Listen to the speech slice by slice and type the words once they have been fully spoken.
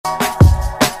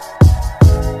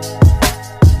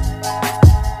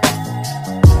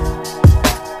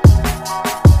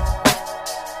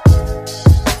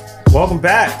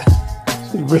Welcome back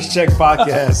to the Wrist Check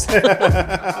Podcast.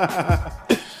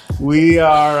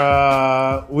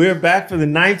 We're back for the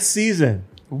 9th season.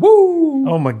 Woo!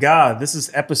 Oh my God, this is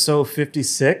episode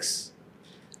 56.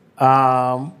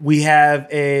 We have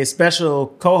a special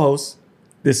co-host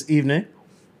this evening.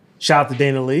 Shout out to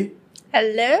Dana Lee.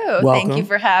 Hello. Welcome. Thank you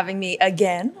for having me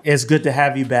again. It's good to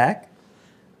have you back.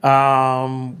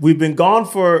 We've been gone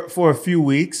for a few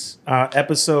weeks.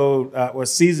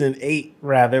 Season 8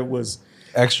 rather was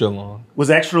Extra long.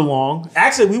 extra long.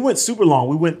 Actually, we went super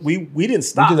long. We didn't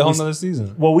stop. We did the whole nother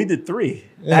season. Well, we did 3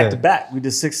 back to back. We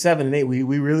did 6, 7, and 8.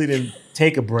 We really didn't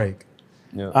take a break.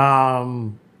 Yeah.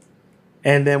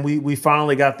 And then we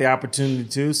finally got the opportunity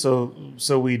to,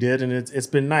 so we did, and it's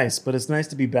been nice. But it's nice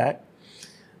to be back.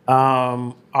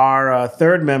 Our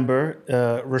third member,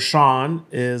 Rashawn,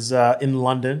 is in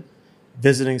London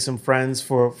visiting some friends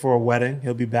for a wedding.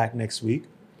 He'll be back next week.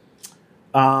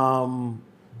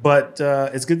 But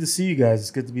it's good to see you guys. It's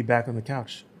good to be back on the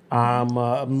couch.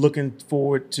 I'm looking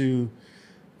forward to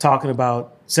talking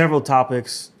about several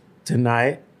topics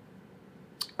tonight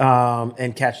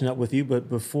and catching up with you. But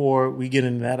before we get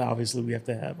into that, obviously, we have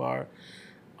to have our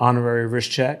honorary wrist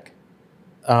check.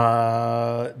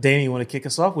 Dana, you want to kick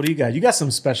us off? What do you got? You got something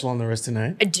special on the wrist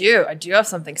tonight. I do have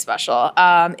something special.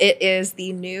 It is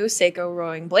the new Seiko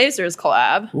Rowing Blazers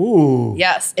collab. Ooh.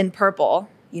 Yes, in purple.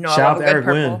 You know, Shout I love out a to good Eric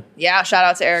purple. Wind. Yeah, shout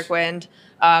out to Eric Wind.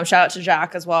 Shout out to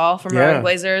Jack as well from Rowing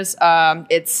Blazers.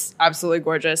 It's absolutely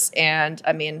gorgeous, and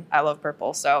I mean, I love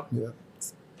purple, so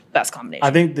it's best combination.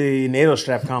 I think the NATO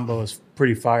strap combo is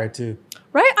pretty fire too.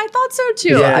 Right? I thought so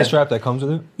too. Yeah. The strap that comes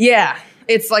with it? Yeah,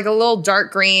 it's like a little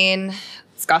dark green.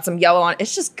 It's got some yellow on it.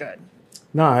 It's just good.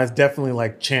 No, it's definitely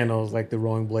like channels, like the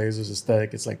Rowing Blazers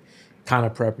aesthetic. It's like kind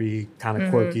of preppy, kind of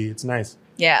quirky. It's nice.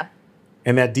 Yeah.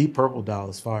 And that deep purple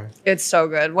dial is fire. It's so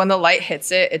good. When the light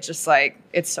hits it, it's just like,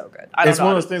 it's so good. It's one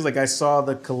of those things, like I saw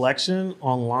the collection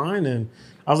online and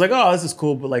I was like, oh, this is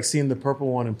cool. But like seeing the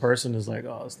purple one in person is like,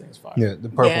 oh, this thing's fire. Yeah, the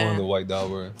purple Yeah. and the white dial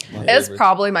were my It's favorites.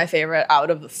 probably my favorite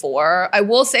out of the 4. I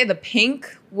will say the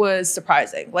pink was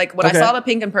surprising. Like when Okay. I saw the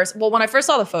pink in person, well, when I first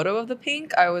saw the photo of the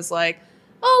pink, I was like,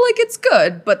 oh, like it's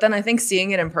good. But then I think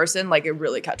seeing it in person, like it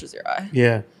really catches your eye.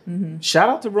 Yeah. Shout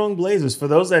out to Rowing Blazers. For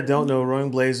those that don't know, Rowing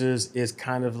Blazers is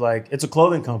kind of like, it's a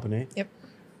clothing company. Yep.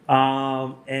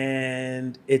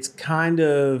 And it's kind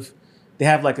of, they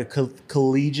have like a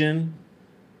collegian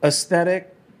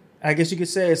aesthetic, I guess you could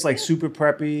say. It's like super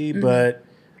preppy, but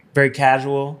very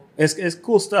casual. It's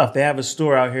cool stuff. They have a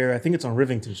store out here. I think it's on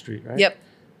Rivington Street, right? Yep.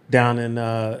 Down in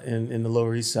the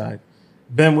Lower East Side.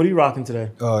 Ben, what are you rocking today?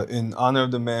 In honor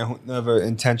of the man who never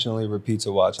intentionally repeats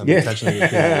a watch, I'm Yeah. intentionally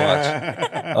repeating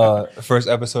a watch. First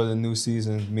episode of the new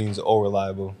season means O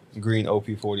reliable. Green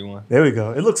OP41. There we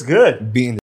go. It looks good.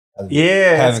 Beating the out of it.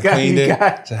 Yeah, Haven't cleaned it.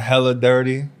 It's hella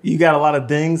dirty. You got a lot of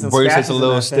dings and Bracelet's scratches a in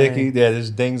little that sticky. thing. Yeah,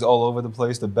 there's dings all over the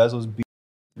place. The bezel's beat,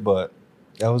 but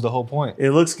that was the whole point.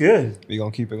 It looks good. We're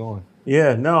going to keep it going.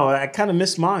 Yeah, no, I kind of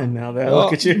miss mine now that I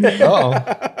look at you.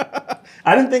 Uh-oh.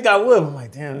 I didn't think I would. I'm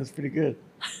like, damn, that's pretty good.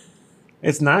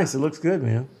 It's nice. It looks good,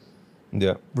 man.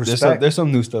 Yeah. Respect. There's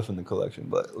some new stuff in the collection,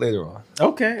 but later on.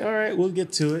 Okay, all right, we'll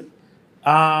get to it.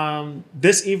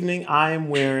 This evening, I am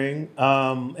wearing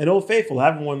an Old Faithful. I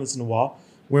haven't worn this in a while.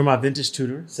 Wearing my vintage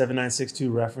Tudor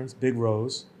 7962 reference, Big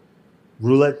Rose,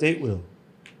 roulette date wheel.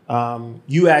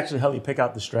 You actually helped me pick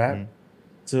out the strap.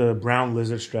 It's a brown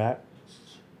lizard strap.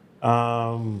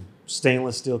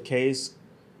 Stainless steel case,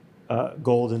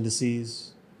 gold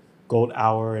indices, gold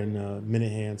hour and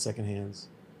minute hands, second hands.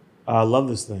 I love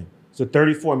this thing. So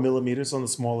 34 millimeters on the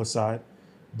smaller side,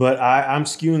 but I'm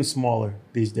skewing smaller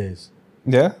these days.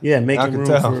 Yeah? Yeah, I making can room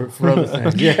tell. for other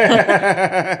things.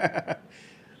 Yeah.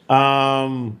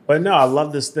 But no, I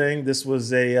love this thing. This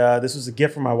was a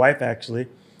gift from my wife, actually.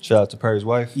 Shout out to Perry's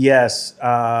wife. Yes,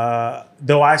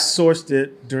 though I sourced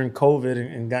it during COVID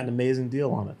and got an amazing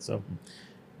deal on it. So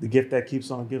the gift that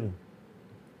keeps on giving.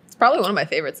 It's probably one of my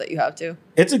favorites that you have too.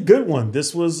 It's a good one.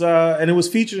 This was, and it was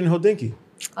featured in Hodinkee.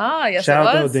 Ah, yes, Shout it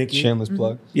out was. to Hodinkee. Shameless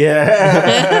plug.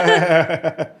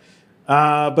 Yeah.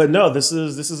 But no, this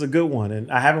is a good one.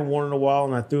 And I haven't worn it in a while,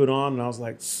 and I threw it on, and I was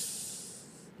like,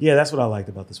 yeah, that's what I liked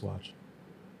about this watch.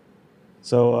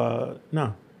 So,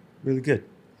 no, really good.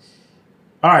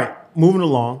 All right, moving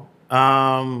along.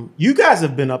 You guys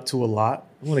have been up to a lot.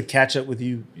 I want to catch up with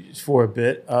you for a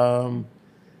bit.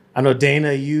 I know,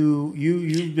 Dana,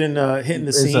 you've been hitting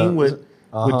the scene with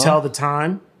Tell the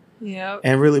Time Yep.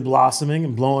 and really blossoming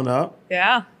and blowing up.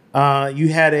 Yeah. You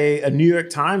had a New York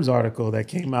Times article that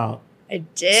came out I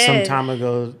did. some time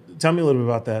ago. Tell me a little bit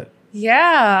about that.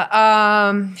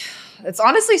 Yeah. It's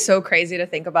honestly so crazy to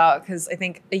think about because I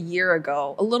think a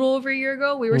little over a year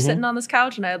ago, we were sitting on this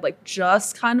couch and I had like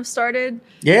just kind of started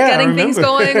getting things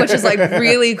going, which is like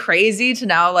really crazy to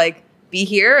now like be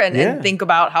here and think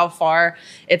about how far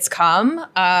it's come.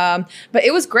 But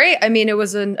it was great. I mean, it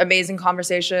was an amazing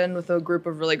conversation with a group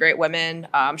of really great women.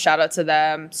 Shout out to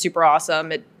them. Super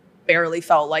awesome. It barely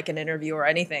felt like an interview or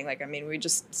anything. Like, I mean, we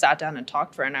just sat down and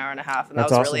talked for an hour and a half and that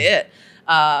was awesome. Really it.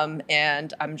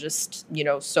 And I'm just,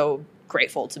 so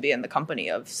grateful to be in the company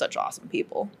of such awesome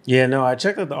people. Yeah, no, I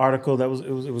checked out the article.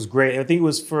 It was great. I think it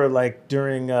was for like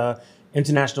during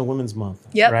International Women's Month.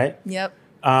 Yep. Right? Yep.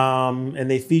 And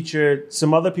they featured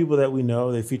some other people that we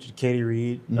know. They featured Katie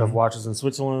Reed of Watches in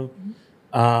Switzerland.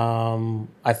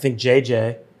 I think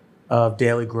JJ of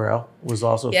Daily Grail was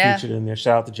also featured in there.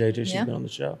 Shout out to JJ. She's been on the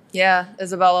show. Yeah.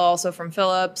 Isabella also from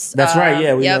Philips. That's right.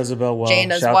 Yeah, we know Isabel well.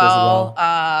 Jane as well.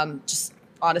 Just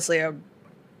honestly a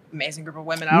amazing group of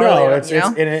women.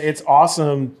 It's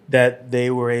awesome that they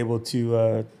were able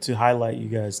to highlight you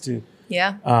guys too.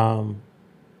 Yeah. For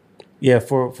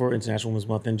International Women's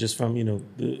Month and just from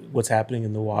what's happening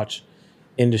in the watch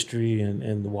industry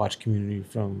and the watch community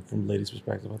from ladies'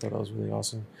 perspective. I thought that was really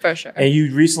awesome. For sure. And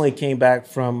you recently came back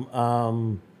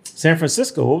from San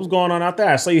Francisco. What was going on out there?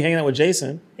 I saw you hanging out with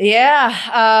Jason.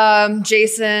 Yeah.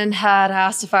 Jason had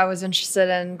asked if I was interested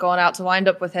in going out to wind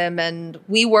up with him, and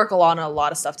we work on a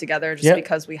lot of stuff together just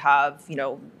because we have,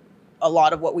 a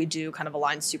lot of what we do kind of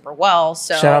aligns super well.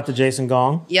 So shout out to Jason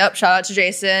Gong. Yep. Shout out to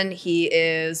Jason. He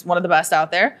is one of the best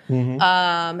out there.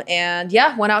 And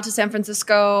went out to San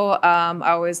Francisco.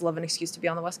 I always love an excuse to be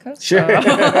on the West Coast. Sure. So,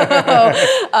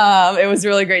 it was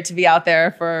really great to be out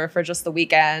there for just the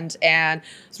weekend. And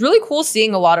it's really cool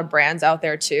seeing a lot of brands out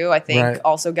there too. I think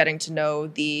also getting to know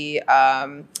the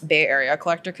Bay Area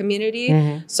collector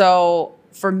community. So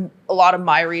for a lot of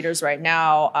my readers right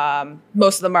now,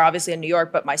 most of them are obviously in New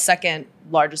York, but my second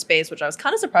largest base, which I was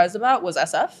kind of surprised about, was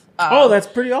SF. That's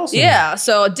pretty awesome. Yeah,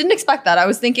 so didn't expect that. I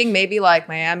was thinking maybe like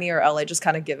Miami or LA, just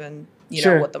kind of given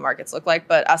what the markets look like.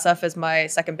 But SF is my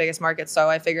second biggest market, so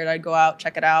I figured I'd go out,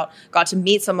 check it out. Got to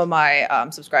meet some of my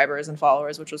subscribers and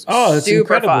followers, which was super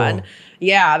incredible. Fun.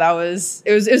 Yeah, it was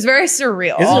very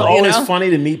surreal. Isn't it always funny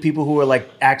to meet people who are like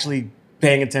actually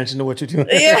paying attention to what you're doing?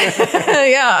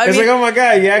 Yeah. It's like, oh my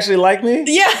God, you actually like me?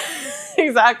 Yeah,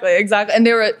 exactly. And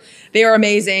they were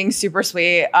amazing, super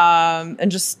sweet,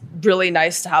 and just really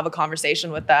nice to have a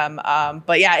conversation with them.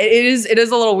 But yeah, it is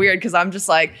a little weird because I'm just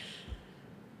like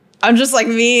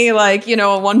me, like,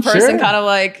 one person kind of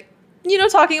like,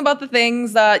 talking about the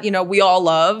things that, we all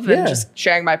love and just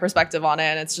sharing my perspective on it.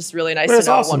 And it's just really nice to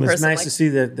know awesome. One person. It's nice to see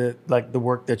that the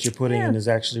work that you're putting in is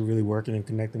actually really working and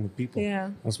connecting with people.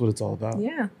 Yeah. That's what it's all about.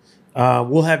 Yeah.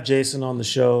 We'll have Jason on the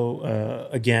show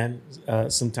again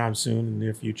sometime soon in the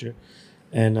near future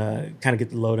and kind of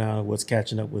get the lowdown of what's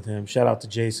catching up with him. Shout out to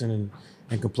Jason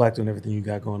and Complect and everything you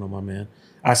got going on, my man.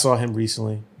 I saw him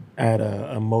recently at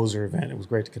a Moser event. It was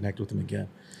great to connect with him again.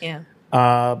 Yeah.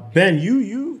 Ben,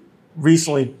 you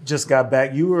recently just got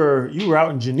back. You were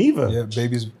out in Geneva. Yeah,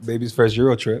 baby's first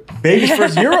Euro trip. Baby's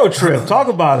first Euro trip. Talk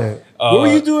about it. What were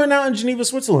you doing out in Geneva,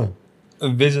 Switzerland?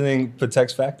 Visiting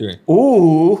Patek's factory.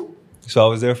 Ooh. So I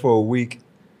was there for a week,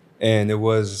 and it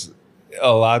was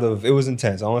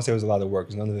intense. I don't want to say it was a lot of work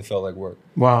because none of it felt like work.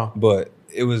 Wow. But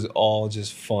it was all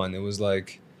just fun. It was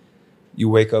like you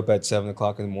wake up at 7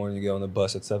 o'clock in the morning, you get on the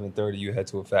bus at 7:30, you head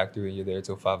to a factory, and you're there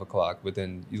till 5 o'clock. But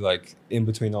then you like in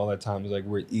between all that time, it's like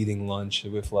we're eating lunch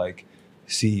with like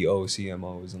CEOs,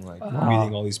 CMOs, and like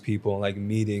meeting all these people and like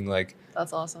meeting like.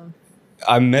 That's awesome.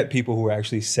 I met people who were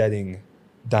actually setting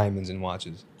diamonds in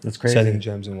watches. That's crazy. Setting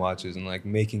gems in watches and like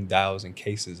making dials and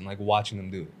cases and like watching them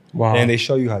do it. Wow. And they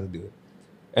show you how to do it.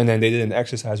 And then they did an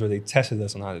exercise where they tested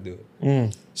us on how to do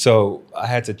it. So I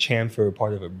had to chamfer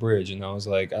part of a bridge, and I was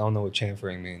like, I don't know what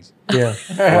chamfering means. Yeah.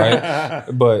 Right?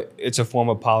 But it's a form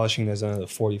of polishing that's done at a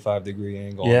 45-degree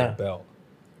angle on the belt.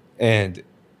 And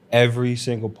every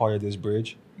single part of this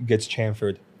bridge gets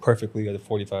chamfered perfectly at a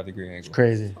 45-degree angle. It's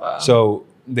crazy. Wow. So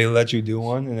they let you do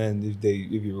one, and then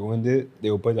if you ruined it,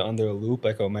 they would put it under a loop,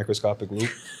 like a microscopic loop.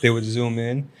 They would zoom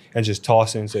in and just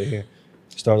toss it and say, here,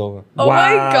 start over. Oh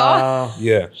my God.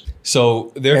 Yeah.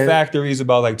 So their factory is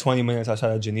about like 20 minutes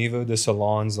outside of Geneva. The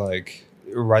salon's like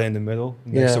right in the middle,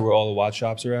 next to where all the watch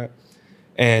shops are at.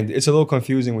 And it's a little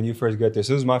confusing when you first get there.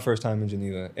 So this is my first time in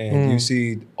Geneva. And you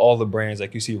see all the brands,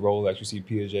 like you see Rolex, you see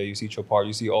Piaget, you see Chopard,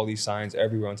 you see all these signs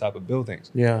everywhere on top of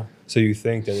buildings. Yeah. So you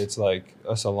think that it's like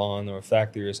a salon or a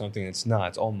factory or something. It's not.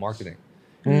 It's all marketing.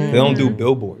 They don't do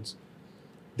billboards.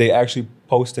 They actually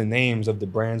post the names of the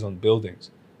brands on buildings.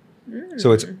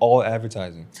 So it's all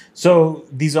advertising. So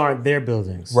these aren't their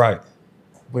buildings. Right.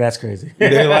 Well, that's crazy.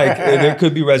 They're like, there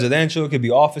could be residential, it could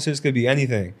be offices, could be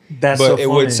anything. That's but so it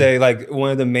funny. would say like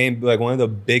one of the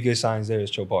biggest signs there is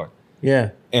Chopard.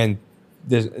 Yeah. And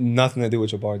there's nothing to do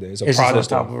with Chopard there. It's a Prada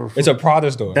store. It's a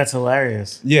Prada store. That's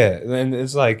hilarious. Yeah, and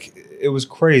it's like it was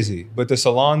crazy. But the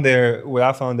salon there, what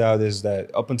I found out is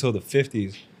that up until the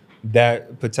 50s,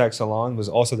 that Patek salon was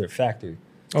also their factory.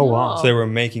 Oh, wow. So they were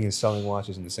making and selling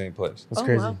watches in the same place. That's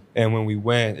crazy. Wow. And when we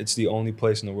went, it's the only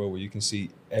place in the world where you can see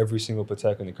every single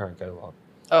Patek in the current catalog.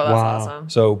 Oh, that's awesome.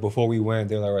 So before we went,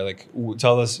 they were like,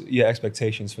 tell us your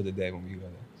expectations for the day when we go there.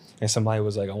 And somebody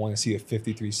was like, I want to see a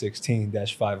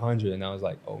 5316-500. And I was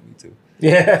like, oh, me too.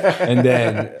 Yeah. And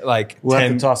then like we'll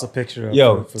have to toss a picture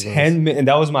of for 10 minutes. And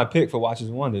that was my pick for Watches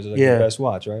and Wonders. Like the best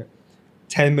watch, right?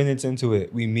 10 minutes into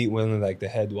it, we meet one of like the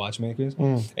head watchmakers,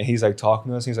 and he's like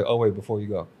talking to us. He's like, "Oh wait, before you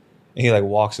go," and he like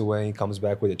walks away and comes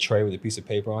back with a tray with a piece of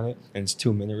paper on it, and it's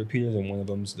 2-minute repeaters, and one of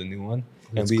them's the new one.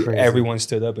 That's and crazy. Everyone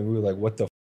stood up, and we were like, "What the?"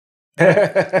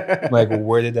 Like,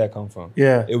 where did that come from?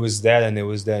 Yeah, it was that, and it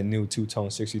was that new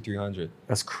two-tone 6300.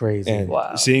 That's crazy.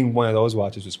 And seeing one of those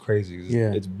watches was crazy.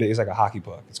 It's big. It's like a hockey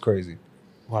puck. It's crazy.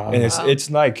 Wow. And it's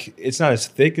like it's not as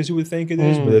thick as you would think it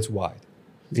is, but it's wide.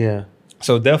 Yeah.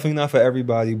 So definitely not for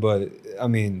everybody, but I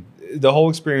mean, the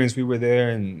whole experience, we were there,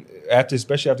 and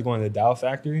especially after going to the Dow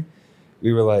factory,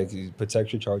 we were like, Patek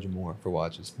should charge you more for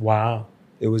watches. Wow.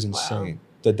 It was insane. Wow.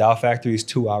 The Dow factory is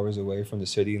 2 hours away from the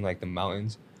city in like the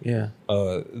mountains. Yeah.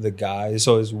 The guy,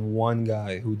 so there's one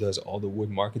guy who does all the wood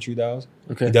marquetry dials.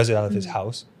 Okay. He does it out of his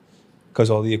house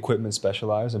because all the equipment's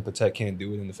specialized, and Patek can't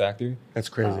do it in the factory. That's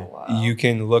crazy. Oh, wow. You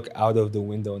can look out of the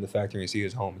window in the factory and see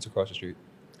his home. It's across the street.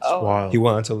 Oh, wow. He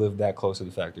wanted to live that close to the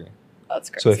factory.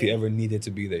 That's crazy. So if he ever needed to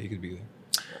be there, he could be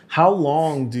there. How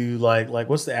long do like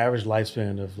what's the average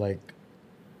lifespan of like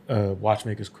a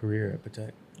watchmaker's career at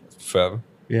Patek? Forever.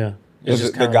 Yeah.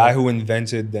 The guy who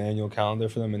invented the annual calendar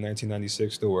for them in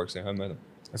 1996 still works there. I met him.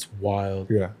 That's wild.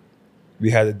 Yeah. We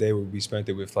had a day where we spent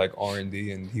it with like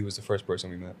R&D, and he was the first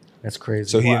person we met. That's crazy.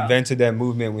 So he invented that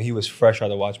movement when he was fresh out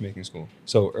of watchmaking school.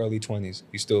 So early 20s,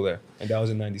 he's still there. And that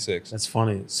was in 96. That's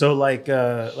funny. So like,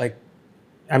 I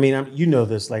mean, you know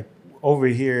this, like over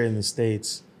here in the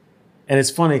States, and it's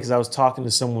funny because I was talking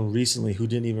to someone recently who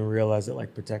didn't even realize that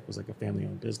like Patek was like a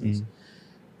family-owned business.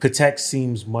 Patek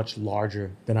seems much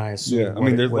larger than I assumed. Yeah, I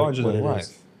mean, they're larger than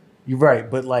life. You're right,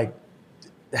 but like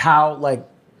how, like,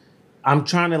 I'm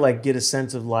trying to like get a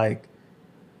sense of like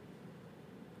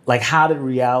how did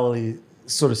reality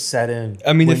sort of set in?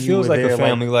 I mean, it feels like a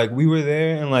family. Like we were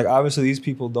there, and like obviously these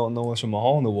people don't know us from a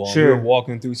hole in the wall. Sure. We were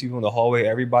walking through people in the hallway.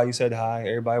 Everybody said hi.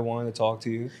 Everybody wanted to talk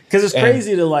to you. Because it's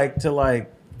crazy to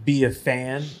be a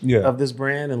fan of this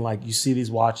brand, and like you see these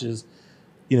watches,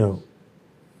 you know,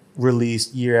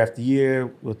 released year after year,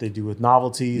 what they do with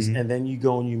novelties, and then you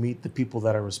go and you meet the people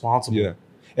that are responsible. Yeah,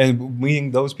 and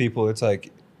meeting those people, it's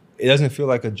like it doesn't feel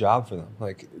like a job for them.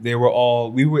 Like we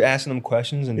were asking them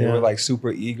questions, and they were like super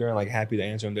eager and like happy to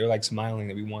answer them. They were like smiling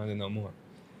that we wanted to know more.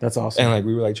 That's awesome. And like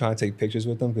we were like trying to take pictures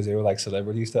with them because they were like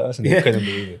celebrities to us, and they couldn't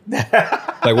believe it.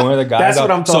 Like one of the guys. That's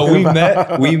what I'm talking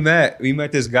about. We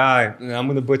met this guy, and I'm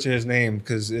gonna butcher his name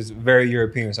because it's very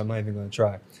European, so I'm not even gonna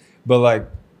try. But like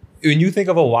when you think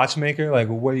of a watchmaker, like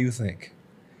what do you think?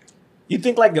 You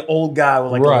think like an old guy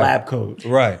with like a lab coat,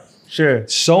 right? Sure.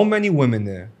 So many women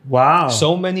there. Wow.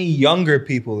 So many younger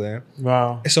people there.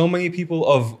 Wow. So many people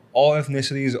of all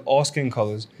ethnicities, all skin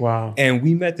colors. Wow. And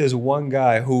we met this one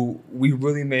guy who we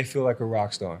really made feel like a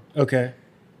rock star. Okay.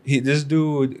 This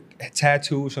dude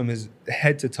tattoos from his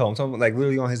head to toe. I'm talking like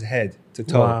literally on his head to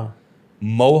toe. Wow.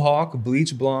 Mohawk,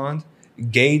 bleach blonde,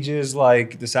 gauges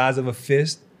like the size of a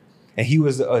fist. And he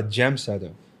was a gem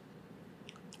setter.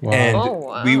 Wow.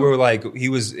 And we were like,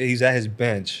 he's at his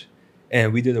bench.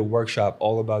 And we did a workshop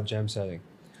all about gem setting.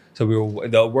 So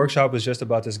the workshop was just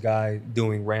about this guy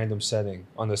doing random setting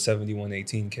on the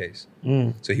 7118 case.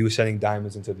 So he was setting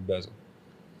diamonds into the bezel.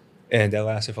 And that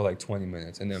lasted for like 20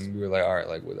 minutes. And then we were like, all right,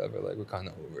 like whatever, like we're kind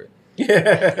of over it.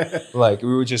 Yeah. Like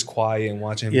we were just quiet and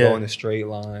watching him go in a straight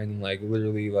line. And like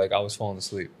literally like I was falling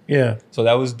asleep. Yeah. So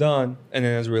that was done. And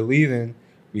then as we're leaving,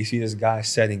 we see this guy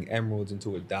setting emeralds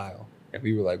into a dial. And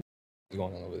we were like, what's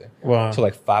going on over there? Wow. So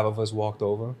like 5 of us walked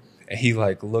over. And he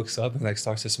like looks up and like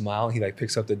starts to smile. He like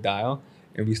picks up the dial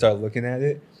and we start looking at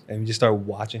it and we just start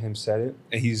watching him set it.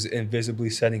 And he's invisibly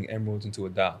setting emeralds into a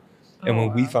dial. And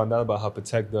when we found out about how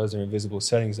Patek does their invisible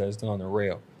settings, that is done on a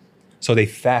rail. So they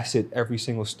facet every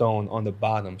single stone on the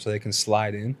bottom so they can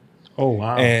slide in. Oh,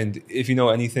 wow. And if you know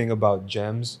anything about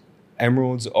gems,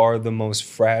 emeralds are the most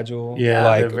fragile,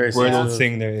 like brittle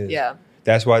thing there is. Yeah.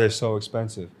 That's why they're so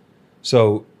expensive.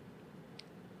 So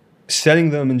setting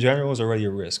them in general is already a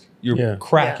risk. You're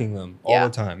cracking them all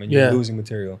the time, and you're losing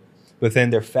material. But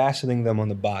then they're fastening them on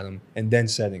the bottom and then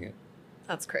setting it.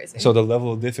 That's crazy. So the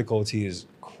level of difficulty is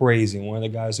crazy. One of the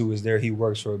guys who was there, he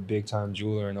works for a big time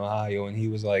jeweler in Ohio, and he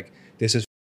was like, "This is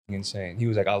insane." He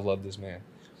was like, "I love this man,"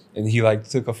 and he like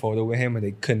took a photo with him, and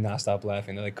they could not stop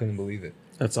laughing. They like couldn't believe it.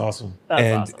 That's awesome.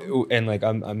 And like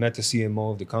I met the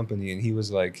CMO of the company, and he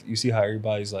was like, "You see how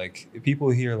everybody's like,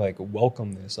 people here like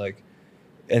welcome this, like,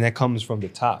 and that comes from the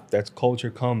top. That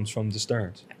culture comes from the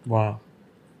Stearns." Wow.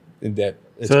 And that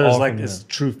it's so it's all like this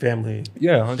true family.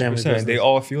 Yeah, 100%. They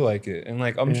all feel like it, and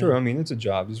like I'm sure. I mean, it's a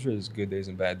job. There's good days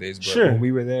and bad days. But when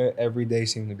we were there, every day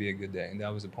seemed to be a good day, and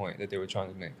that was the point that they were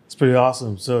trying to make. It's pretty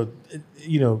awesome. So,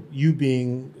 you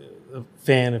being a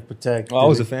fan of Patek. I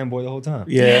was a fanboy the whole time.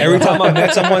 Yeah. Every time I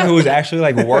met someone who was actually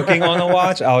like working on a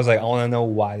watch, I was like, I want to know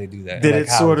why they do that. Did like, it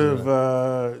sort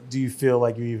of? Do you feel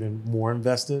like you're even more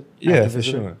invested? Yeah, for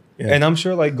sure. Yeah. And I'm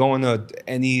sure like going to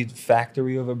any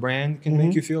factory of a brand can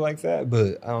make you feel like that,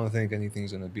 but I don't think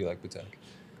anything's going to be like Patek.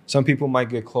 Some people might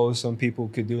get close. Some people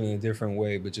could do it in a different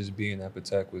way, but just being at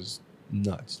Patek was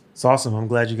nuts. It's awesome. I'm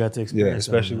glad you got to experience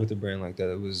it. Yeah, especially with a brand like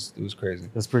that. It was crazy.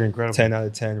 That's pretty incredible. 10 out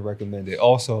of 10 recommended.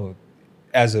 Also,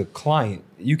 as a client,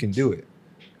 you can do it.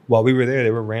 While we were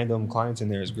there were random clients in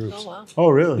there as groups. Oh, wow. Oh,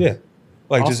 really? Yeah.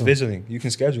 Like just visiting. You can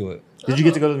schedule it. Did you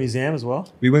get to go to the museum as well?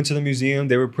 We went to the museum.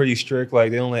 They were pretty strict. Like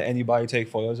they don't let anybody take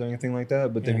photos or anything like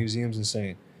that. But the museum's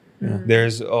insane. Yeah.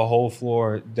 There's a whole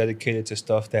floor dedicated to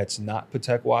stuff that's not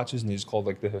Patek watches, and it's called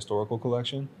like the historical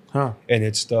collection. Huh. And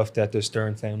it's stuff that the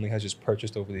Stern family has just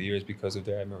purchased over the years because of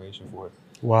their admiration for it.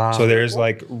 Wow. So there's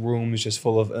like rooms just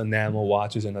full of enamel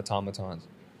watches and automatons.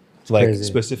 Like crazy.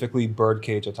 Specifically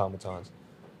birdcage automatons.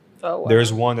 Oh, wow.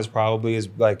 There's one that's probably as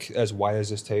wide as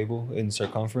this table in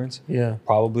circumference. Yeah.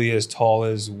 Probably as tall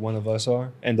as one of us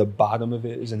are. And the bottom of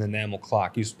it is an enamel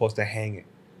clock. You're supposed to hang it.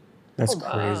 That's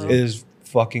crazy. It is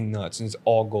fucking nuts. And it's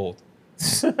all gold.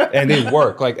 And they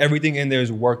work. Like everything in there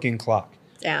is working clock.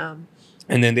 Damn.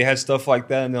 And then they had stuff like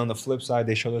that. And then on the flip side,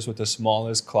 they showed us what the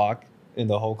smallest clock in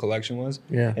the whole collection was.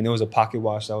 Yeah. And it was a pocket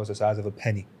watch that was the size of a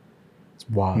penny.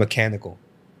 Wow. Mechanical.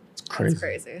 It's crazy. That's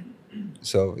crazy.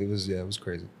 So it was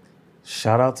crazy.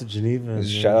 Shout out to Geneva.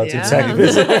 Shout out to Tech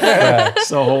Visit.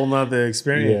 It's a whole nother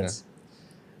experience.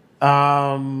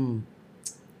 Yeah.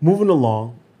 Moving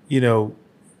along,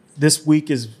 this week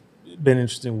has been an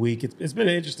interesting week. It's been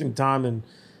an interesting time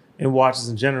in watches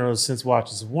in general since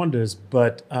Watches of Wonders.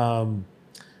 But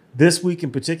this week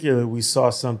in particular, we saw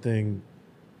something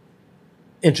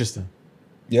interesting.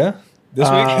 Yeah? This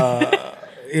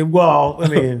week?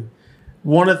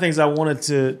 One of the things I wanted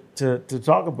to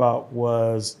talk about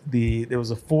was there was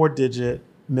a 4-digit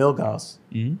Milgauss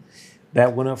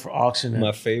that went up for auction.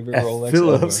 My favorite Rolex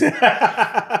Phillips.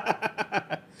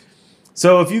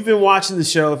 So if you've been watching the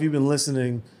show, if you've been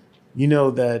listening, you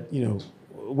know that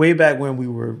way back when we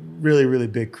were really, really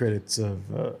big critics of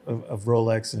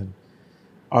Rolex, and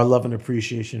our love and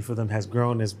appreciation for them has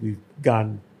grown as we've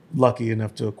gotten lucky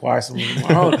enough to acquire some of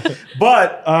our own.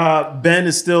 But Ben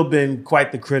has still been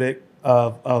quite the critic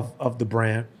of the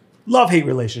brand. Love-hate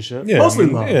relationship. Yeah, mostly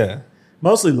love. Yeah.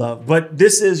 Mostly love. But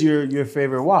this is your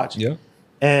favorite watch. Yeah.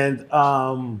 And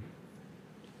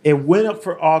it went up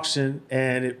for auction,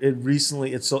 and it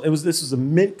recently sold. This was a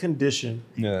mint condition.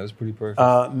 Yeah, it was pretty perfect.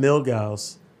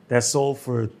 Milgauss that sold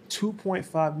for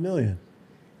 $2.5 million.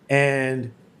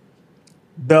 And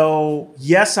though,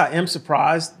 yes, I am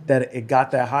surprised that it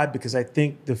got that high, because I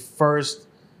think the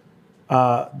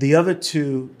other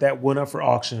two that went up for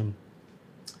auction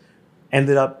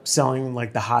ended up selling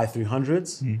like the high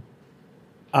 300s.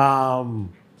 Mm-hmm.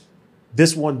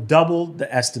 This one doubled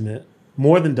the estimate,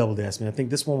 more than doubled the estimate. I think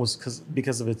this one was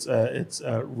because of its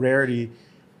rarity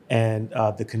and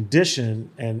the condition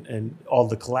and all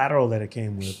the collateral that it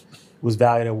came with was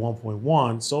valued at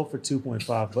 1.1, sold for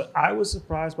 2.5. But I was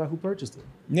surprised by who purchased it.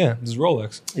 Yeah, this is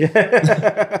Rolex.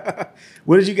 Yeah.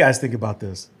 What did you guys think about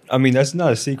this? I mean, that's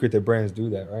not a secret that brands do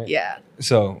that, right? Yeah.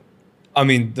 So, I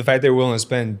mean, the fact they're willing to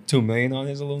spend $2 million on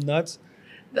it is a little nuts.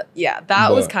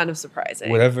 That was kind of surprising.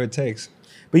 Whatever it takes.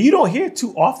 But you don't hear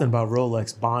too often about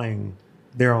Rolex buying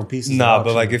their own pieces. Nah,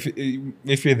 but like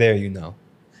if you're there, you know.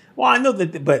 Well, I know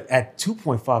that, but at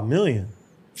 2.5 million,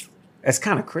 that's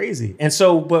kind of crazy. And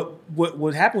so, but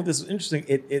what happened with this was interesting.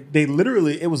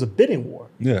 It was a bidding war.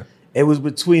 Yeah. It was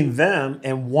between them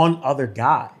and one other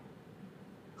guy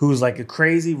who's like a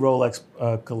crazy Rolex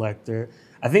collector.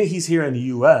 I think he's here in the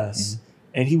U.S.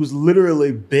 And he was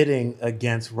literally bidding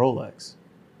against Rolex.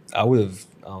 I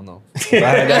don't know. If I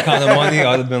had that kind of money,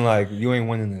 I would have been like, you ain't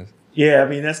winning this. Yeah, I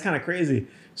mean, that's kind of crazy.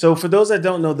 So for those that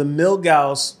don't know, the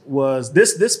Milgauss was,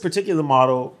 this particular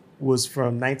model was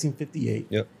from 1958.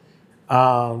 Yep.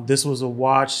 This was a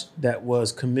watch that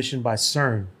was commissioned by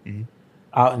CERN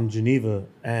out in Geneva,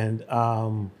 and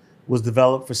was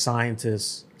developed for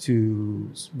scientists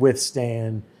to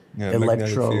withstand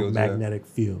electromagnetic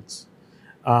fields.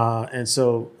 And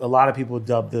so a lot of people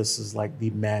dub this as like the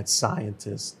mad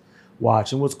scientist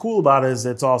watch. And what's cool about it is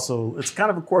it's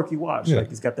kind of a quirky watch. Yeah. Like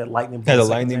it's got that lightning ball. It has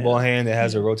a lightning ball hand. It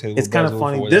has a rotatable. It's kind of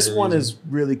funny. This one is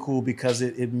really cool because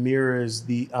it mirrors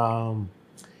the.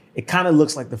 It kind of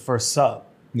looks like the first sub.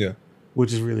 Yeah.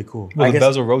 Which is really cool. Well, the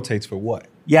bezel rotates for what?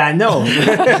 Yeah, I know.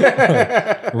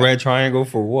 Red triangle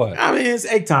for what? I mean, it's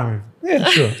egg timer. Yeah,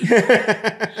 sure.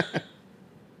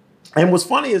 And what's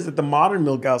funny is that the modern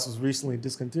Milgauss was recently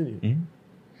discontinued. Mm-hmm.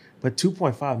 But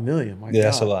 2.5 million, my God.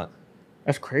 That's a lot.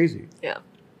 That's crazy. Yeah.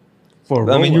 For a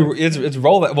Rolex. I mean, it's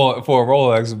Rolex. Well, for a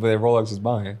Rolex, but Rolex is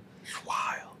buying.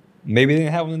 Wild. Maybe they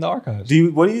didn't have one in the archives.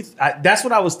 That's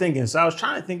what I was thinking. So I was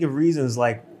trying to think of reasons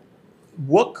like,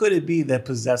 what could it be that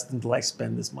possessed them to like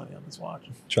spend this money on this watch?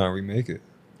 Trying to remake it.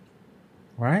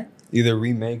 Right? Either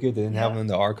remake it, they didn't have one in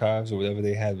the archives, or whatever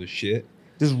they had was shit.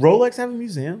 Does Rolex have a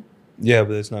museum? Yeah,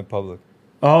 but it's not public.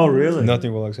 Oh, really?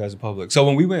 Nothing Rolex has a public.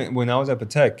 So when I was at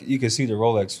Patek, you could see the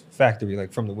Rolex factory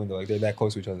like from the window, like they're that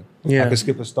close to each other. Yeah. I could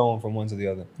skip a stone from one to the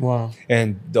other. Wow.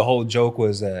 And the whole joke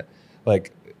was that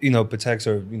like, Pateks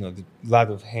are, a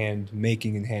lot of hand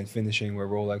making and hand finishing, where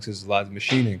Rolex is a lot of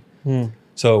machining.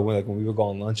 So when we were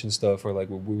going lunch and stuff, or like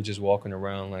we were just walking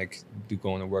around, like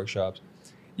going to workshops,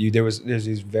 there's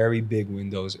these very big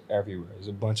windows everywhere. There's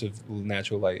a bunch of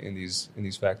natural light in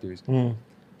these factories.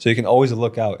 So you can always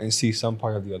look out and see some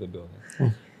part of the other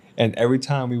building. And every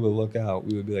time we would look out,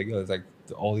 we would be like, yo, it's like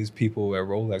all these people at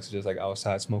Rolex are just like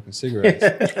outside smoking cigarettes.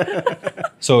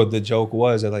 So the joke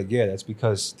was that that's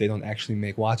because they don't actually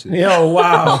make watches. Yo,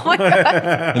 wow.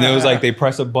 And it was like they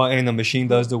press a button, the machine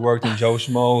does the work, and Joe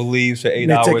Schmo leaves for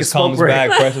 8 hours, comes back,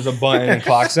 presses a button, and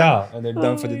clocks out. And they're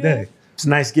done for the day. It's a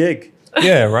nice gig.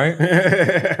 Yeah,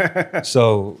 right?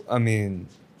 So, I mean...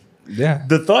 Yeah.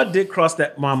 The thought did cross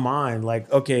my mind.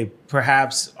 Like, okay,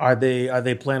 perhaps are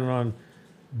they planning on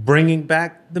bringing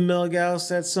back the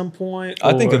Milgauss at some point?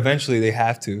 I think eventually they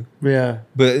have to. Yeah.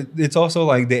 But it's also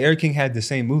like the Air King had the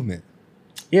same movement.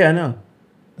 Yeah, I know.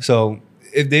 So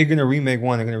if they're gonna remake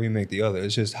one, they're gonna remake the other.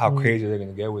 It's just how crazy they're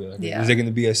gonna get with it. Is it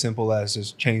gonna be as simple as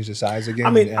just change the size again?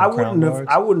 I mean, I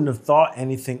wouldn't have thought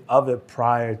anything of it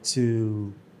prior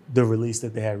to the release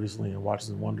that they had recently in Watches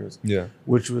and Wonders. Yeah.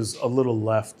 Which was a little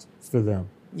left for them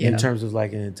in terms of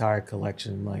like an entire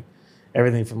collection, like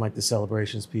everything from like the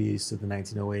Celebrations piece to the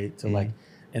 1908 to like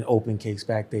an open case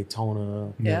back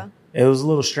Daytona. Yeah. It was a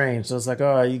little strange. So it's like,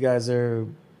 all right, you guys are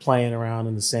playing around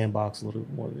in the sandbox a little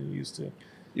bit more than you used to.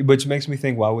 Which makes me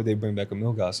think, why would they bring back a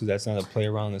Milgauss? Because that's not a play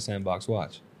around in the sandbox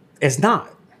watch. It's not.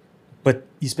 But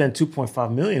you spend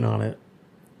 $2.5 million on it.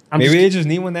 Maybe they just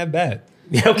need one that bad.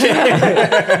 Okay.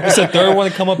 It's the third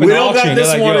one to come up in the auction. We don't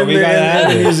got this one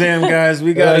in the museum, guys.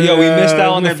 We got we missed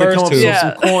out on the first two.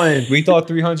 Some coin. We thought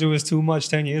 300 was too much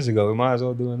 10 years ago. We might as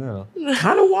well do it now.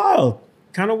 Kind of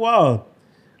wild.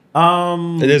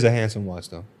 It is a handsome watch,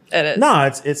 though. It is. No,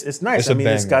 it's nice.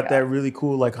 It's got that really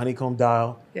cool like honeycomb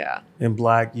dial. Yeah. In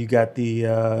black, you got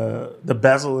the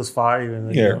bezel is fire.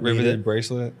 And riveted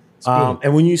bracelet.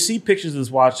 And when you see pictures of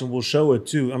this watch, and we'll show it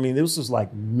too. I mean, this was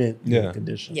like mint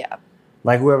condition. Yeah.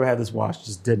 Like whoever had this watch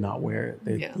just did not wear it.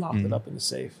 They locked it up in the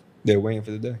safe. They're waiting for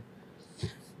the day.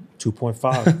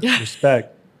 2.5.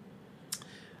 Respect.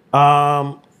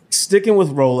 Sticking with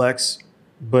Rolex,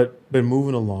 but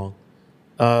moving along.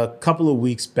 A couple of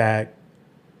weeks back,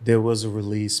 there was a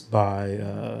release by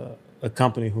a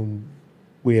company whom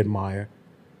we admire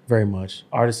very much,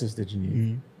 Artisans de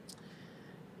Genève.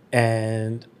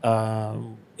 And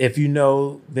if you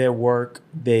know their work,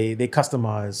 they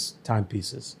customize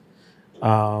timepieces.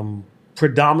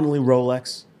 Predominantly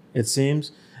Rolex, it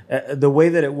seems. The way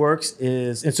that it works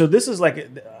is, and so this is like,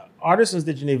 Artisans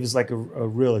de Genève is like a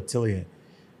real atelier.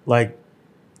 Like,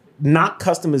 not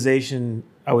customization,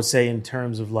 I would say, in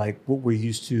terms of like what we're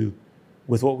used to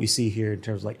with what we see here in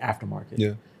terms of like aftermarket.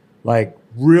 Yeah. Like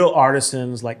real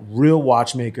artisans, like real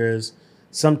watchmakers,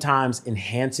 sometimes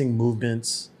enhancing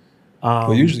movements.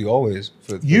 Usually always.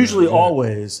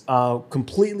 Always.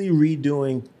 Completely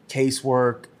redoing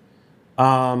casework.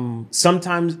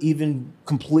 Sometimes even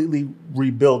completely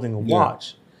rebuilding a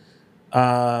watch.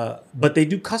 But they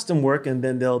do custom work, and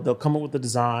then they'll come up with the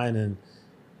design, and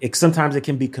sometimes it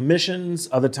can be commissions.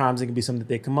 Other times it can be something that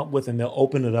they come up with, and they'll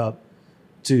open it up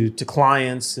to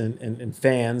clients and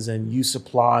fans, and you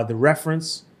supply the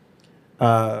reference.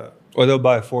 Or they'll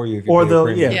buy it for you. If you or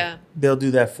they'll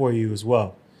do that for you as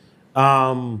well.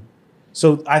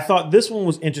 So I thought this one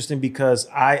was interesting because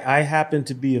I happen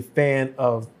to be a fan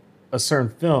of a certain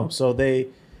film. So they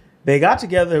got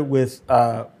together with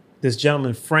this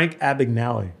gentleman, Frank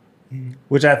Abagnale,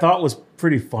 which I thought was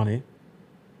pretty funny.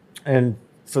 And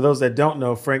for those that don't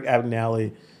know, Frank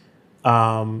Abagnale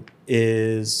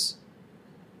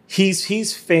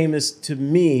he's famous to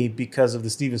me because of the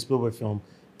Steven Spielberg film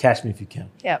Catch Me If You Can.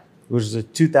 Yep. Which is a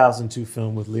 2002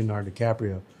 film with Leonardo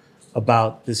DiCaprio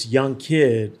about this young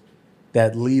kid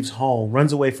that leaves home,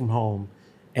 runs away from home,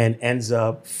 and ends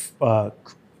up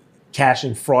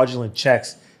cashing fraudulent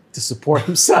checks to support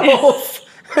himself.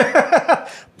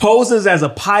 Poses as a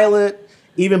pilot,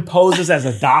 even poses as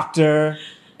a doctor,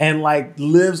 and like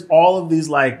lives all of these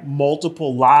like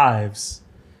multiple lives,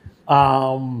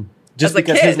 just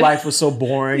because his life was so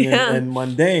boring and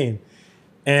mundane.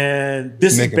 And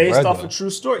this is based off a true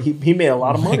story. He made a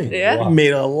lot of money. He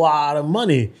made a lot of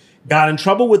money. Got in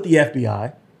trouble with the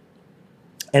FBI.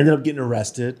 Ended up getting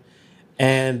arrested,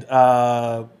 and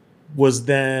was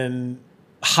then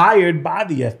hired by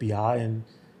the FBI and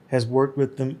has worked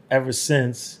with them ever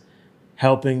since,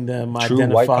 helping them true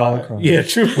identify. White collar crime. Yeah,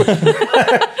 true.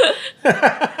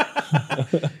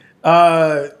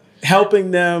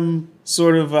 Helping them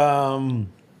sort of,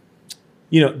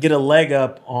 get a leg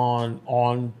up on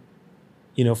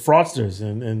fraudsters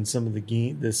and some of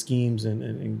the schemes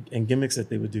and gimmicks that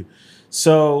they would do.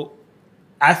 So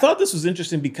I thought this was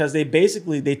interesting because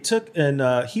they took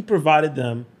and he provided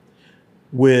them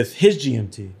with his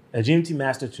GMT, a GMT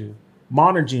Master 2,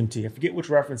 modern GMT. I forget which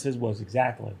reference his was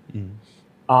exactly.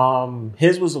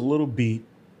 His was a little beat,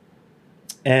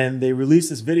 and they released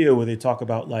this video where they talk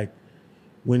about like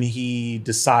when he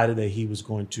decided that he was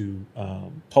going to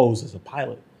pose as a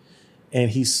pilot,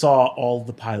 and he saw all of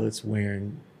the pilots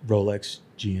wearing Rolex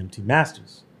GMT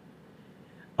Masters.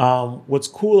 What's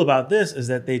cool about this is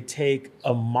that they take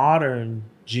a modern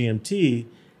GMT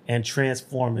and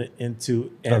transform it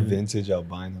into a vintage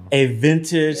albino. A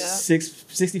vintage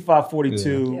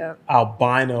 6542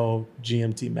 albino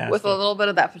GMT Master. With a little bit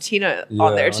of that patina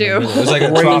on there too. It's like a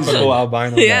tropical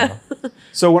albino. Yeah.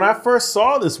 So when I first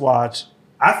saw this watch,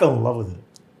 I fell in love with it.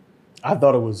 I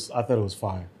thought it was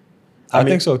fire. I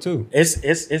think so too. It's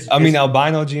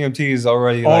albino GMT is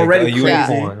already a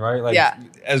unicorn, right? Like,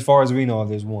 as far as we know,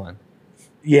 there's one.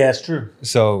 Yeah, it's true.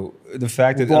 So the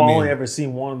fact that we've only ever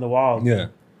seen one in the wild. Yeah.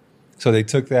 So they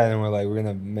took that and were like, we're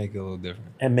gonna make it a little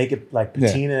different and make it like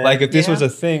patina. Yeah. Like if this was a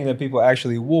thing that people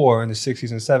actually wore in the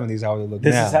 60s and 70s, how would it look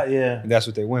now? And that's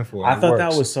what they went for. I thought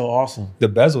that was so awesome. The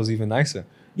bezel's even nicer.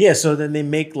 Yeah, so then they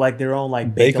make like their own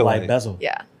like Bakelite bezel.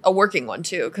 Yeah, a working one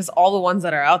too, because all the ones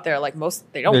that are out there, like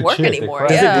they don't work anymore.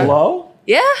 Does it glow?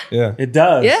 Yeah. Yeah. It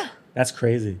does. Yeah. That's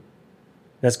crazy.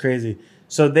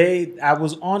 So I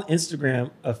was on Instagram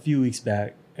a few weeks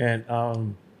back, and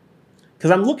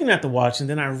because I'm looking at the watch, and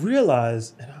then I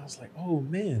realized, and I was like, oh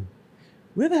man,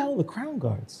 where the hell are the crown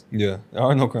guards? Yeah, there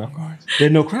are no crown guards. There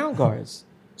are no crown guards.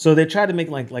 So they tried to make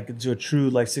like into a true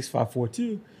like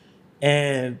 6542,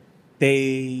 and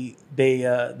they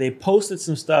posted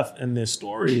some stuff in their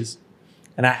stories,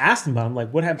 and I asked them about it. I'm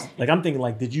like, what happened? Like, I'm thinking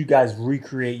like, did you guys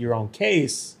recreate your own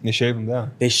case? They shaved them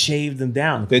down. They shaved them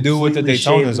down. They do it with the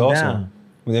Daytonas also.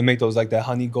 When they make those like that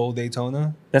honey gold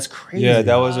Daytona. That's crazy. Yeah,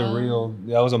 that was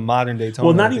a modern Daytona.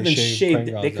 Well, not even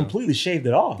shaved. They completely shaved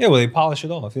it off. Yeah, well, they polish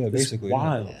it off. Yeah, basically. It's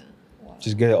wild. Yeah.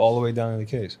 Just get it all the way down to the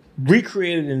case.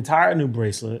 Recreated an entire new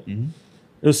bracelet. Mm-hmm.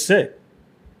 It was sick.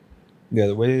 Yeah,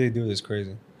 the way they do it is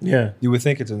crazy. Yeah. You would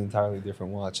think it's an entirely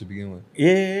different watch to begin with.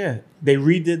 Yeah. They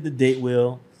redid the date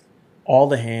wheel, all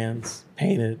the hands,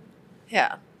 painted.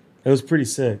 Yeah. It was pretty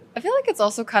sick. I feel like it's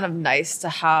also kind of nice to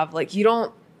have, like, you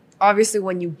don't, obviously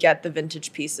when you get the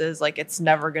vintage pieces, like it's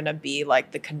never going to be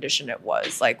like the condition it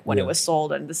was like when it was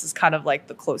sold. And this is kind of like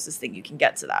the closest thing you can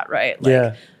get to that, right?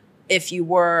 Like if you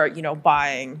were,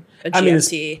 buying a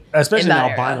GMT. Especially an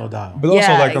albino dial. But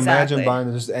also imagine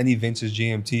buying just any vintage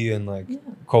GMT and like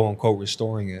quote unquote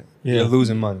restoring it. Yeah. You're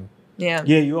losing money. Yeah.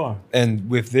 Yeah, you are. And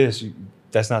with this,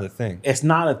 that's not a thing. It's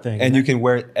not a thing. And you can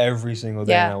wear it every single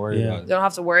day and not worry about it. You don't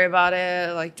have to worry about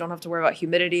it. Like, don't have to worry about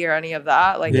humidity or any of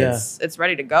that. Like, it's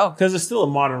ready to go. Because it's still a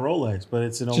modern Rolex, but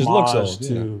it's an homage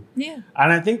to... Yeah.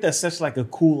 And I think that's such like a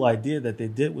cool idea that they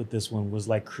did with this one was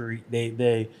like,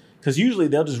 because usually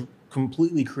they'll just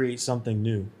completely create something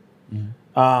new.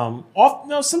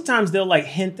 Mm-hmm. Sometimes they'll like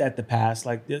hint at the past,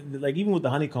 like even with the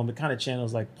honeycomb, it kind of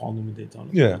channels like Paul Newman Daytona.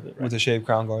 Yeah, with the shaved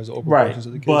crown guards, the open portions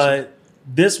of the case. But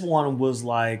this one was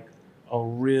like a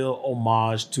real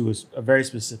homage to a very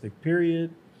specific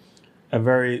period, a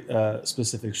very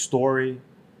specific story,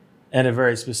 and a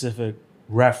very specific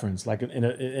reference. Like,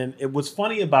 and what's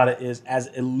funny about it is, as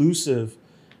elusive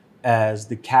as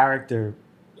the character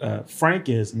Frank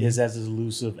is as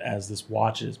elusive as this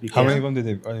watch is. How many of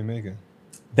them are they making?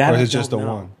 That or is it just the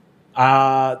one?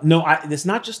 No, it's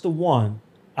not just the one.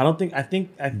 I think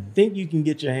you can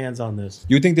get your hands on this.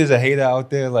 You think there's a hater out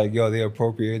there like, yo, they're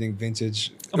appropriating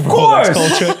vintage Rolex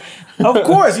culture? Of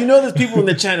course. You know there's people in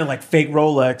the channel like fake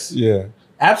Rolex. Yeah.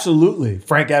 Absolutely.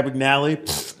 Frank Abagnale,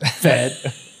 fed.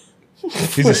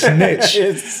 He's a snitch.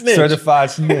 Snitch.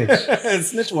 Certified snitch.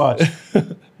 Snitch watch.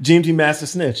 GMT Master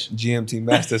Snitch. GMT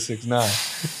Master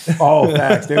 6'9". Oh,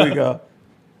 facts. There we go.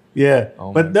 Yeah.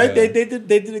 Oh but they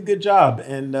did a good job.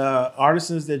 And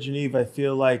Artisans de Genève, I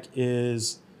feel like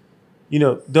is,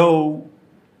 though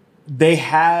they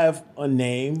have a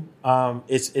name,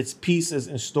 it's pieces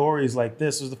and stories like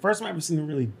this. It was the first time I've ever seen them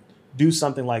really do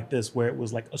something like this where it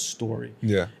was like a story.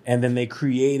 Yeah. And then they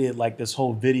created like this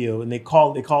whole video and they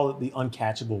call it the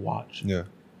Uncatchable Watch. Yeah.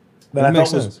 But I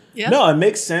makes thought sense. No, it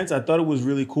makes sense. I thought it was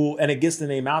really cool and it gets the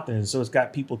name out there. And so it's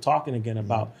got people talking again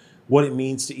about what it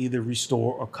means to either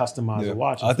restore or customize a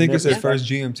watch. I think it's his first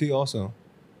GMT also.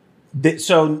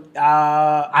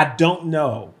 I don't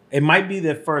know. It might be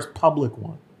their first public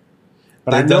one.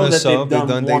 But I know that they've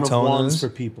done one-of-ones for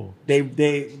people. They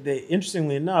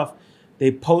interestingly enough,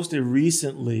 they posted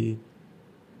recently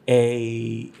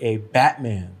a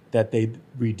Batman that they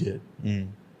redid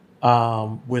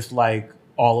with like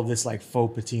all of this like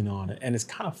faux patina on it, and it's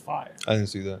kind of fire. I didn't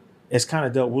see that. It's kind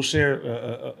of dope. We'll share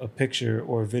a picture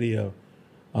or a video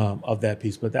of that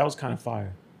piece, but that was kind of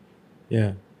fire.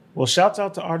 Yeah. Well, shouts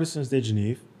out to Artisans de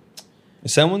Genève.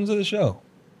 Send one to the show.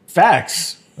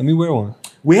 Facts. Let me wear one.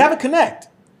 We have a connect.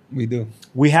 We do.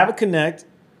 We have a connect.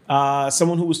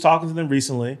 Someone who was talking to them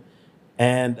recently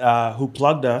and who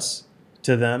plugged us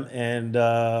to them. And,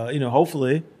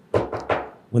 hopefully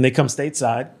when they come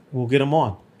stateside, we'll get them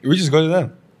on. We just go to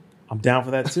them. I'm down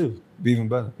for that too. Be even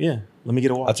better. Yeah. Let me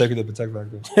get a watch. I'll take you to Protect Back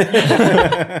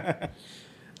there.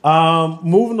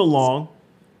 Moving along.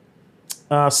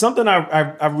 Something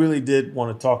I really did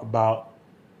want to talk about.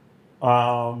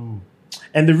 And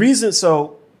the reason,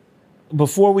 so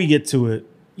before we get to it,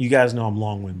 you guys know I'm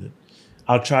long-winded.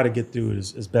 I'll try to get through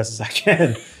it as best as I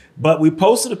can. But we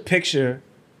posted a picture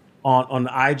on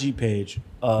the IG page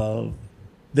of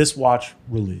this watch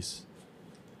release,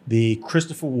 the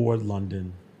Christopher Ward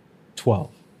London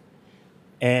 12.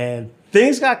 And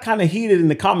things got kind of heated in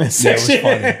the comment section. Yeah,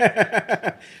 it was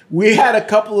funny. We had a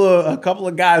couple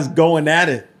of guys going at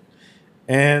it.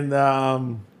 And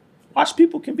watch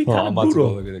people can be kind of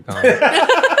brutal. I'm about to go look at the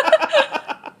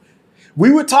comments.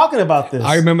 We were talking about this.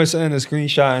 I remember sending a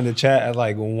screenshot in the chat at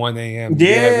like 1 a.m.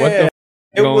 Yeah. Like,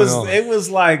 what the it was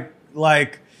like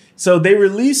so they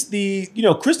released the,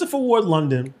 Christopher Ward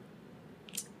London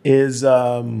is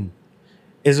a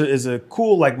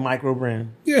cool like micro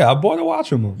brand. Yeah, I bought a watch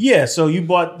from him. Yeah, so you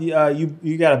bought the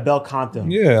you got a Bel Canto.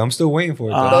 Yeah, I'm still waiting for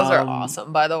it. Those are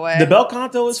awesome, by the way. The Bel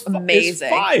Canto is amazing.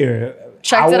 Is fire.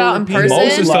 Checked it out in person.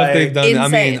 Most of the stuff they've done, insane. I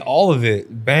mean, all of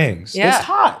it bangs. Yeah. It's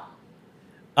hot.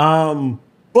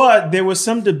 But there was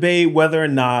some debate whether or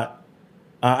not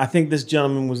I think this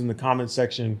gentleman was in the comment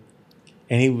section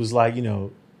and he was like,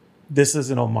 this is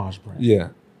an homage brand. Yeah.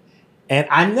 And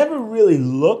I never really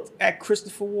looked at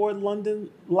Christopher Ward London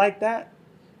like that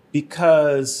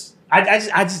because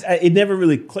it never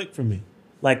really clicked for me,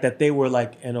 like that they were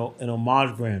like an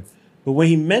homage brand. But when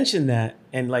he mentioned that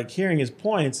and like hearing his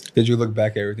points, did you look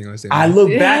back at everything I was saying? I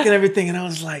looked back at everything and I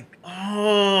was like,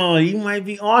 oh, you might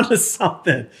be onto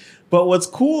something. But what's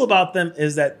cool about them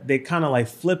is that they kind of like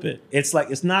flip it. It's like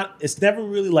it's never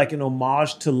really like an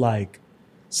homage to like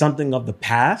something of the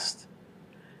past.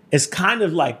 It's kind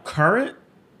of like current,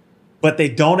 but they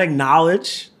don't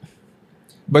acknowledge.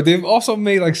 But they've also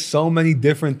made like so many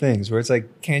different things where it's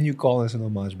like, can you call this an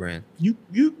homage brand? You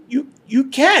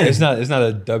can. It's not a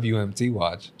WMT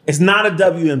watch. It's not a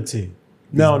WMT.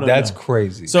 No. That's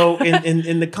crazy. So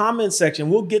in the comment section,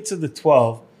 we'll get to the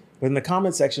 12, but in the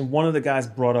comment section, one of the guys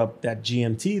brought up that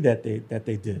GMT that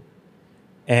they did.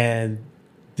 And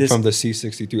this from the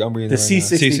C63. I'm reading the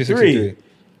C63.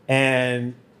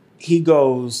 And he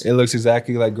goes, it looks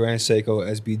exactly like Grand Seiko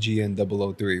SBGN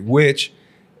 003, which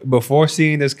before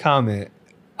seeing this comment,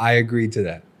 I agreed to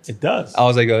that. It does. I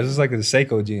was like, oh, this is like a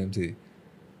Seiko GMT.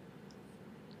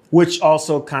 Which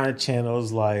also kind of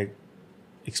channels like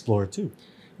Explorer 2.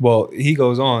 Well, he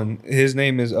goes on. His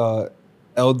name is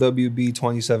LWB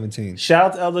 2017.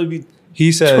 Shout out to LWB.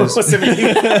 He says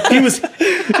he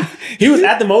was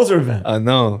at the Moser event. I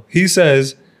know. He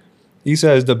says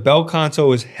the Bel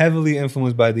Canto is heavily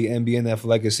influenced by the MB&F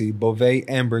legacy, Beauvais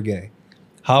and Breguet.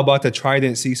 How about the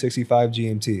Trident C65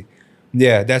 GMT?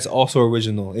 Yeah, that's also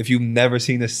original. If you've never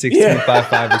seen a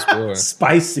 1655 Explorer.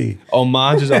 Spicy.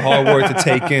 Homage is a hard word to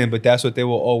take in, but that's what they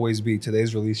will always be.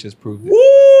 Today's release just proved it.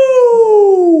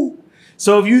 Woo!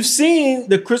 So if you've seen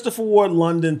the Christopher Ward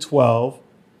London 12,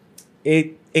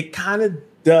 it kind of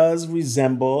does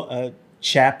resemble a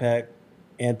Chapek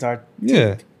Antarctique.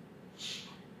 Yeah.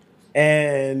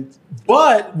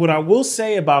 But what I will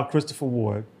say about Christopher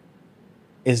Ward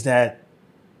is that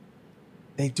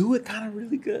they do it kind of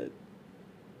really good.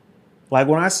 Like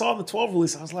when I saw the 12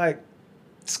 release, I was like,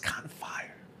 it's kind of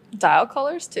fire. Dial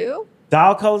colors too?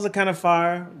 Dial colors are kind of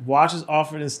fire. Watches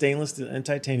offered in stainless and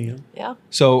titanium. Yeah.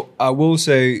 So I will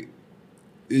say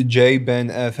J. Ben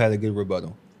F. had a good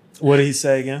rebuttal. What did he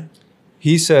say again?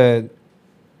 He said,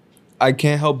 I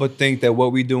can't help but think that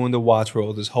what we do in the watch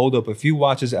world is hold up a few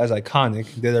watches as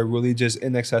iconic that are really just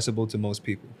inaccessible to most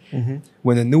people. Mm-hmm.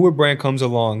 When a newer brand comes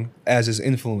along as is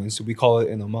influence, we call it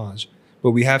an homage.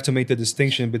 But we have to make the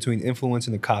distinction between influence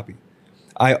and a copy.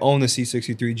 I own a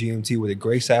C63 GMT with a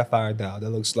gray sapphire dial that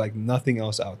looks like nothing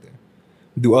else out there.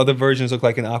 Do other versions look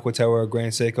like an Aquaterra or a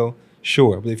Grand Seiko?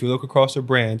 Sure, but if you look across the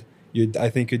brand,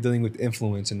 I think you're dealing with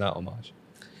influence and not homage.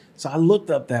 So I looked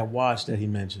up that watch that he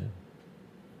mentioned.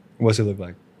 What's it look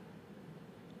like?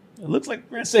 It looks like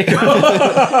Grand Seiko.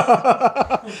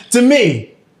 To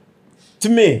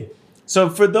me. So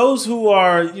for those who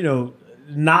are,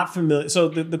 not familiar. So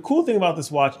the cool thing about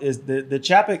this watch is the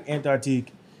Chapek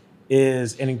Antarctique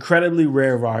is an incredibly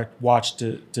rare watch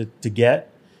to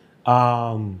get.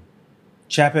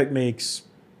 Chapek makes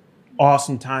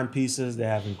awesome timepieces. They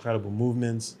have incredible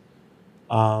movements.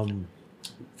 For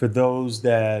those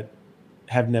that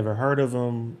have never heard of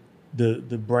them, the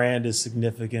brand is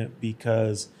significant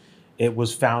because it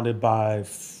was founded by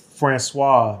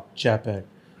Francois Chapek,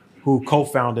 who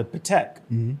co-founded Patek.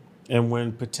 Mm-hmm. And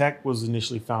when Patek was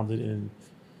initially founded in,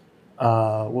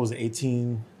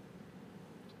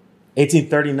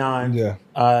 1839. Yeah.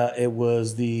 It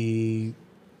was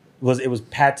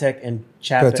Patek and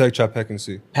Chapek. Patek, Chapek, and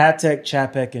C. Patek,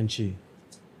 Chapek, and Chi.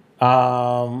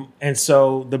 And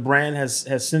so the brand has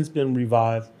since been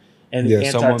revived. And the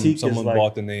Antarctique someone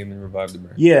bought the name and revived the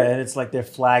brand. Yeah, and it's like their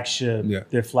flagship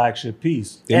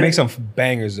piece. They make some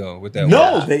bangers though with that.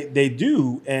 No, watch. They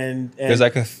do, and there's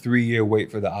like a 3-year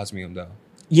wait for the osmium dial.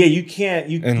 Yeah, you can't.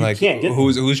 You like can't get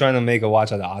who's trying to make a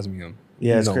watch out of osmium?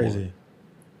 Yeah, it's crazy.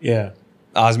 Yeah,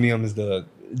 osmium is the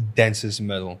densest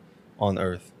metal on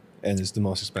Earth, and it's the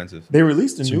most expensive. They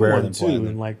released a new one too,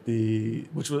 in like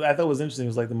which I thought was interesting. It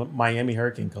was like the Miami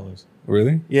Hurricane colors.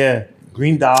 Really? Yeah.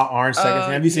 Green dial, orange seconds.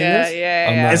 Have you seen this?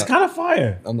 Yeah. It's kind of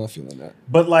fire. I'm not feeling that.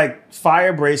 But like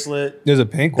fire bracelet. There's a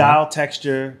pink dial one.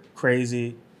 texture,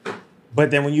 crazy.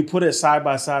 But then when you put it side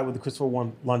by side with the Christopher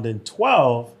Ward London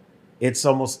 12, it's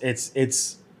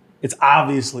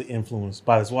obviously influenced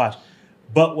by this watch.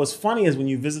 But what's funny is when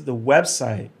you visit the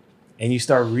website and you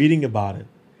start reading about it,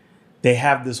 they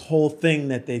have this whole thing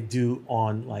that they do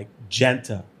on like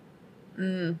Genta.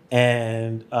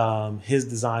 And his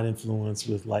design influence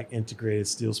with like integrated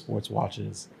steel sports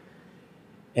watches.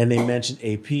 And they mentioned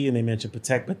AP and they mentioned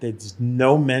Patek, but there's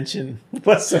no mention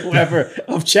whatsoever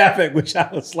of Chapek, which I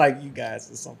was like, you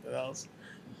guys, is something else.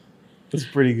 It's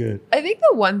pretty good. I think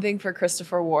the one thing for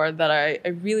Christopher Ward that I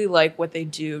really like what they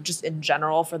do just in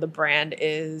general for the brand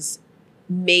is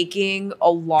making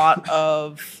a lot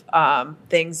of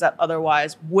things that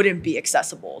otherwise wouldn't be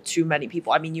accessible to many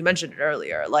people. I mean, you mentioned it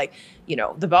earlier, like,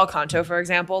 the Bel Canto, for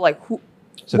example, like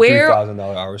it's a $3,000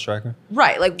 hour striker.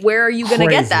 Right. Like, where are you going to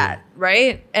get that?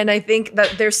 Right. And I think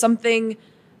that there's something,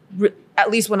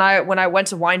 at least when I went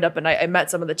to Wind Up and I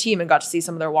met some of the team and got to see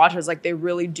some of their watches, like they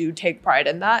really do take pride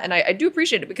in that. And I do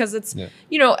appreciate it because it's,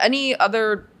 any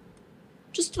other,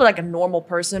 just like a normal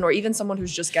person or even someone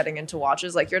who's just getting into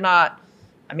watches, like you're not,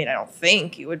 I mean, I don't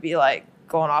think you would be like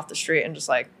going off the street and just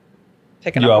like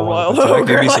picking up a Royal Oak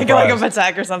or like a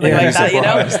Patek or something like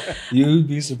that, You'd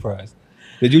be surprised.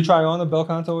 Did you try on a Bel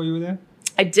Canto while you were there?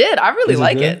 I did. I really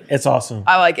like it. It's awesome.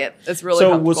 I like it. It's really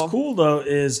comfortable. What's cool though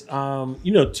is,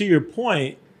 to your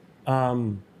point,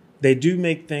 they do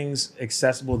make things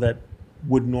accessible that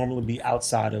would normally be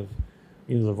outside of,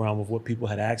 the realm of what people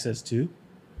had access to.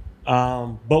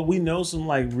 But we know some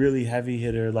like really heavy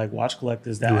hitter like watch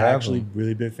collectors that are actually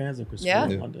really big fans of Christopher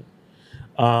Ward London.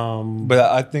 But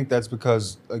I think that's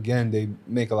because again they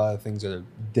make a lot of things that are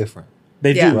different.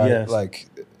 They do, right? Yes. Like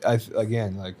like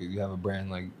you have a brand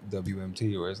like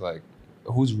WMT where it's like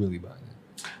who's really buying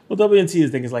it? Well, WMT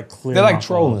is like clear. They're like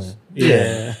trolling.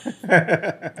 Yeah.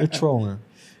 They're trolling.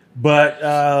 But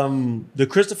the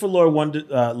Christopher Lloyd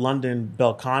London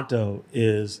Bel Canto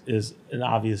is an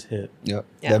obvious hit. Yep.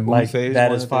 Yeah. That moon phase.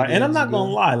 That is fire. And I'm not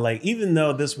gonna lie, like even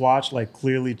though this watch like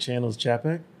clearly channels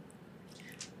Chapek,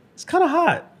 it's kind of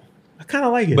hot. I kind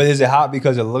of like it. But is it hot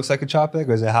because it looks like a Chapek,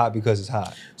 or is it hot because it's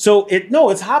hot? So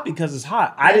it's hot because it's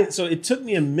hot. I didn't. So it took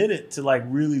me a minute to like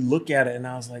really look at it, and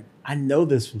I was like, I know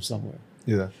this from somewhere.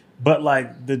 Yeah. But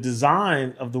like the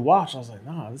design of the watch, I was like,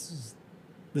 nah, this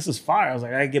is fire. I was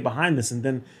like, I gotta get behind this. And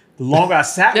then the longer I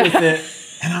sat with it,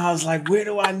 and I was like, where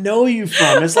do I know you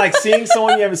from? It's like seeing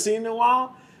someone you haven't seen in a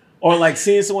while, or like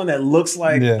seeing someone that looks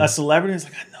like a celebrity. It's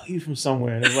like, I know you from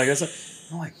somewhere. And it's like,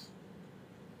 I'm like,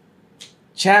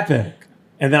 Chapek.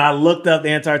 And then I looked up the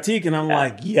Antarctique, and I'm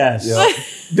like, yes,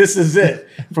 this is it.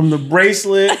 From the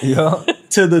bracelet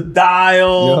to the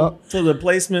dial to the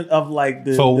placement of like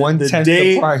the for 1/10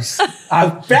 the price.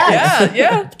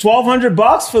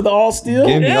 $1,200 for the all steel.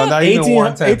 Give me not even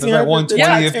 1/10. It's like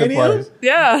 1/20th the price.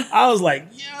 Yeah, I was like,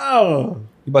 yo,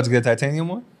 you about to get a titanium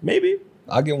one? Maybe.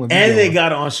 I'll get one. And they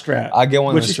got it on strap. I'll get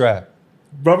one on strap.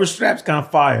 Rubber strap's kind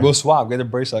of fire. We'll swap. Get a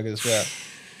bracelet. I get a strap.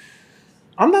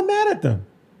 I'm not mad at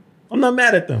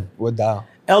them. What dial?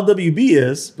 LWB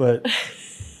is, but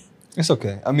it's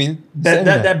okay. I mean,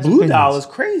 that blue dial is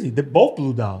crazy. They're both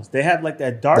blue dials. They have like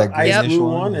that dark ice blue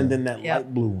one and then that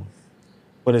light blue one.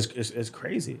 But it's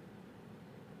crazy.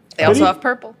 They also have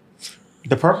purple.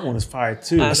 The purple one is fire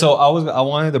too. So I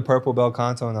wanted the purple Bel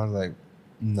Canto, and I was like,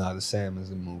 nah, the Sam is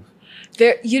the move.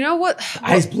 There, you know what?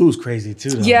 Ice blue is crazy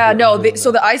too. Though. Yeah, no.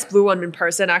 So the ice blue one in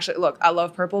person, actually, look, I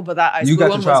love purple, but that ice blue one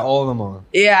you got to try all of them on.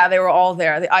 Yeah, they were all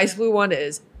there. The ice blue one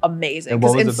is amazing. And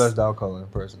what was the best dial color in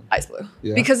person? Ice blue.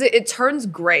 Yeah. Because it turns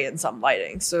gray in some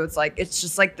lighting, so it's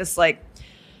just like this like.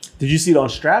 Did you see it on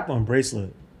strap or on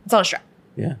bracelet? It's on strap.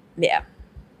 Yeah. Yeah.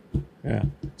 Yeah.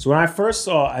 So when I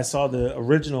saw the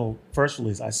original first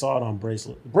release, I saw it on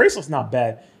bracelet. The bracelet's not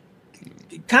bad.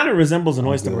 It kind of resembles an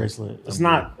oyster bracelet. It's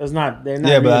not. They're not.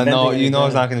 Yeah, but I know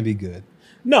it's not going to be good.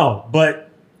 No,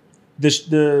 but I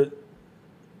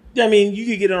mean, you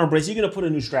could get it on a bracelet. You're going to put a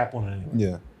new strap on it anyway.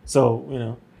 Yeah.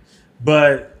 So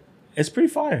but it's pretty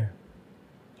fire.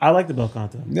 I like the Bel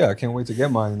Canto. Yeah, I can't wait to get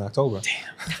mine in October.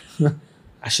 Damn.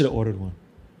 I should have ordered one.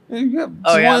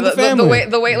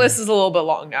 The wait list is a little bit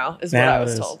long now. Is what I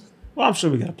was told. Well, I'm sure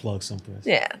we got to plug someplace.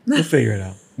 Yeah. We'll figure it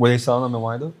out. Were they selling them in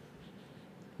Wind-Up?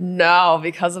 No,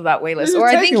 because of that wait list. Or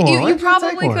I think you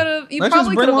probably could have. You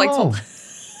probably could have liked some.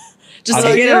 Just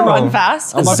to get it run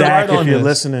fast. Zach, if you're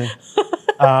listening,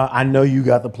 I know you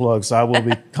got the plug, so I will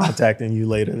be contacting you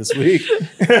later this week.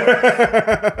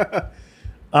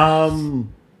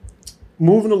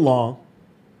 Moving along,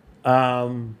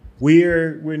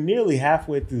 we're nearly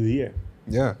halfway through the year.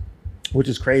 Yeah, which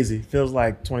is crazy. Feels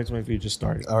like 2023 just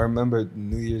started. I remember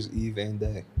New Year's Eve and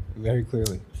day very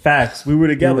clearly. Facts. We were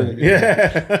together.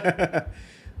 Yeah.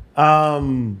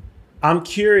 I'm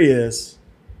curious.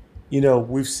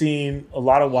 We've seen a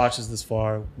lot of watches this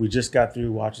far. We just got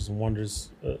through Watches and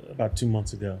Wonders about 2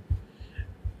 months ago.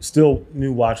 Still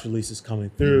new watch releases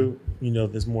coming through.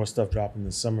 There's more stuff dropping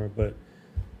this summer. But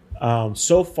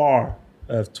so far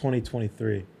of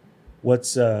 2023,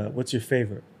 what's your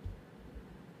favorite?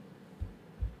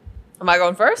 Am I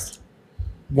going first?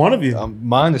 One of you.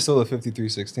 Mine is still the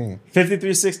 5316.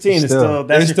 5316 is still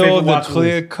that's your favorite watch the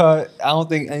clear cut. I don't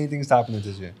think anything's topping it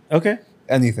this year. Okay.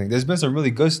 Anything. There's been some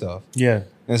really good stuff. Yeah.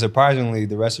 And surprisingly,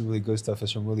 the rest of really good stuff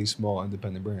is from really small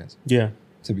independent brands. Yeah.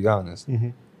 To be honest. Mm-hmm.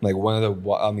 Like one of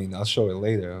the, I'll show it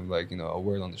later. Like, a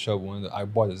word on the show. I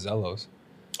bought a Zelos.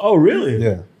 Oh, really?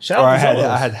 Yeah. I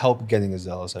had help getting a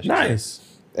Zelos, I should nice. say.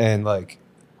 And like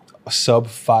a sub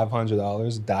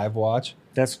 $500 dive watch.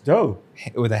 That's dope.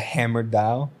 With a hammered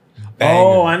dial. Banger.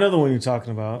 Oh, I know the one you're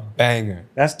talking about. Banger.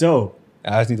 That's dope.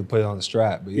 I just need to put it on the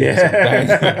strap. But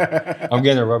yeah. I'm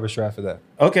getting a rubber strap for that.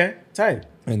 Okay, tight.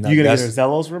 And you gonna get a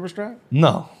Zelos rubber strap?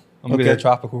 No. I'm gonna get a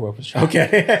tropical rubber strap.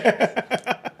 Okay.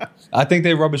 I think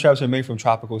their rubber straps are made from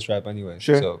tropical strap anyway.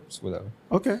 Sure. So it's whatever.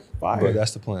 Okay. Fire. But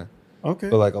that's the plan. Okay.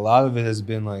 But like a lot of it has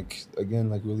been like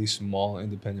really small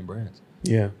independent brands.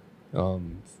 Yeah.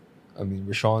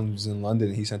 Rashawn was in London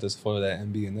and he sent us a photo of that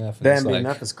MB&F. That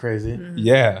MB&F is crazy. Mm-hmm.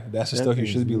 Yeah, that's the stuff you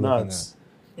should be looking at.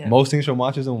 Yeah. Most things from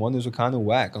Watches and Wonders were kind of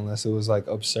whack unless it was like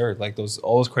absurd. Like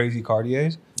all those crazy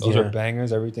Cartiers, those are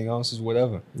bangers. Everything else is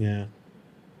whatever. Yeah.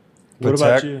 What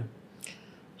about you?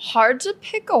 Hard to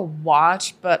pick a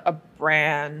watch, but a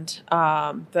brand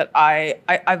that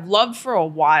I've loved for a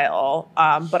while,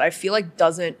 but I feel like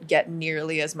doesn't get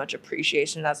nearly as much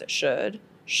appreciation as it should.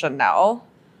 Chanel.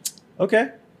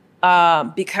 Okay.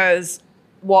 Because,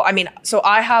 so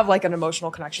I have like an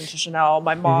emotional connection to Chanel.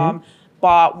 My mom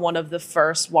bought one of the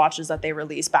first watches that they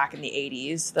released back in the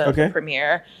 80s, the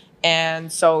Premiere.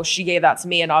 And so she gave that to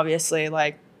me. And obviously,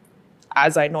 like,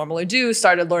 as I normally do,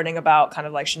 started learning about kind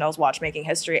of like Chanel's watchmaking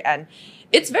history. And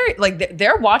it's very, like,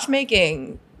 their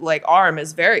watchmaking, like, arm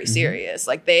is very serious.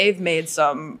 Like, they've made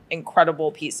some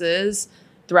incredible pieces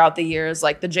throughout the years.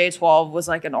 Like, the J12 was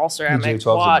like an all ceramic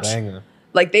watch. A banger.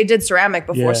 Like, they did ceramic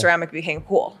before ceramic became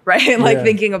cool, right? Like,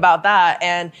 thinking about that.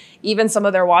 And even some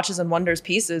of their Watches and Wonders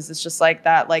pieces, it's just like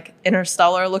that, like,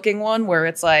 interstellar looking one where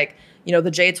it's like, you know,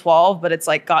 the J12, but it's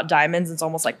like got diamonds. It's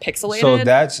almost like pixelated. So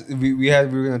that's, we were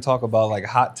going to talk about like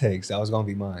hot takes. That was going to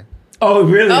be mine. Oh,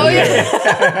 really? Oh,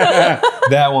 yeah.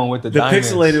 That one with the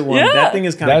diamonds. Pixelated one. Yeah. That thing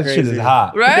is kind of crazy. That shit is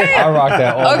hot. Right? I rock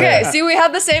that all day. See, we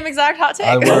had the same exact hot take.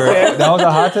 That was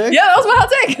a hot take? Yeah, that was my hot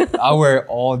take. I wear it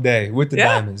all day with the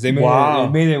diamonds. They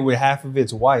made it with half of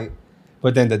it's white,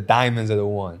 but then the diamonds are the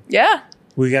one. Yeah.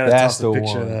 We got to toss a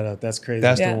picture of that up. That's crazy.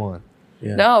 That's the one.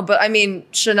 Yeah. No, but I mean,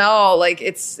 Chanel, like,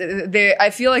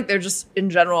 I feel like they're just in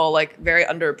general like very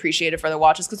underappreciated for their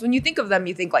watches, because when you think of them,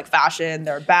 you think like fashion,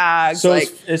 their bags. So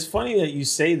like, it's funny that you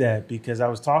say that, because I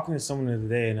was talking to someone the other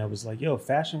day and I was like, yo,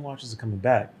 fashion watches are coming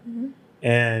back.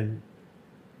 And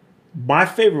my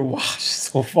favorite watch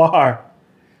so far,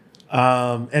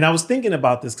 and I was thinking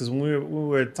about this because when we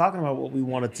were talking about what we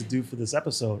wanted to do for this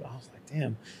episode, I was like,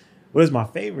 damn, what is my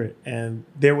favorite? And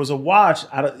there was a watch.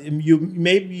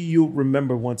 Maybe you'll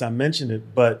remember once I mentioned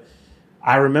it, but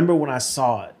I remember when I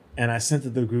saw it and I sent it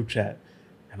to the group chat,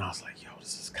 and I was like, "Yo,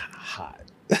 this is kind of hot,"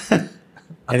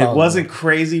 and it wasn't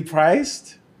crazy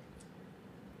priced.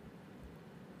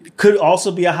 It could also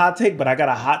be a hot take, but I got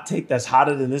a hot take that's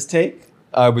hotter than this take.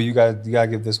 But you gotta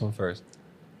give this one first.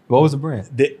 What was the brand?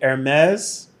 The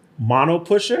Hermes Mono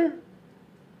Pusher.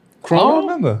 Chrono? I don't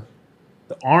remember.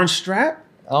 The orange strap.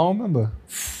 I don't remember.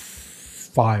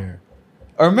 Fire.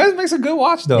 Hermes makes a good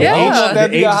watch though. Yeah. I don't know if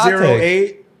that'd be a hot take.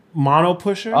 808 Mono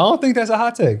Pusher. I don't think that's a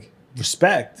hot take.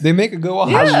 Respect. They make a good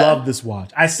watch. I love this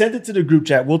watch. I sent it to the group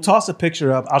chat. We'll toss a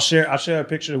picture up. I'll share a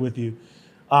picture with you.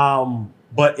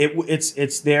 But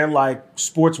it's their like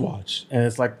sports watch, and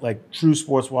it's like true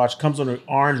sports watch. Comes on an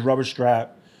orange rubber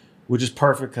strap, which is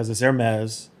perfect because it's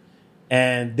Hermes.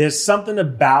 And there's something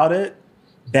about it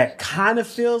that kind of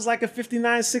feels like a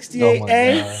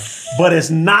 5968A, but it's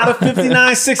not a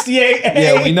 5968A.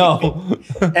 Yeah, we know.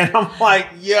 And I'm like,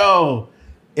 yo,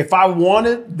 if I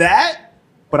wanted that,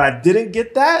 but I didn't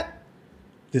get that,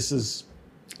 this is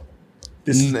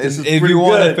if you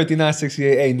want a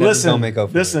 5968A, nothing's gonna make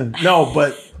up for it. No,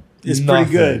 but it's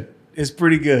pretty good. It's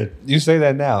pretty good. You say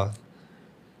that now.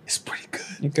 It's pretty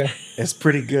good. Okay. It's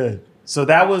pretty good. So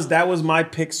that was my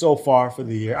pick so far for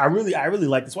the year. I really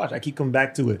like this watch. I keep coming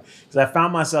back to it because I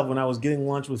found myself when I was getting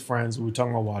lunch with friends, we were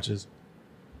talking about watches.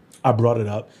 I brought it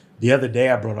up. The other day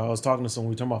I was talking to someone,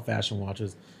 we were talking about fashion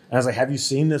watches. And I was like, have you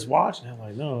seen this watch? And they're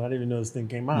like, no, I didn't even know this thing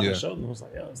came out. I showed them. I was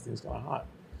like, yo, this thing's kind of hot.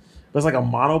 But it's like a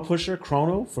Mono Pusher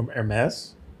Chrono from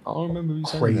Hermes. I don't remember you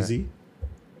saying Crazy.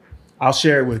 I'll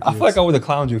share it with you. I feel like I would have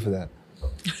clowned you for that.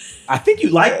 I think you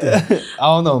liked it. I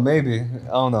don't know. Maybe. I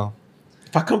don't know.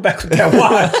 If I come back with that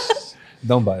watch.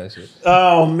 Don't buy that shit.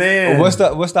 Oh, man. What's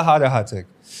the hotter hot take?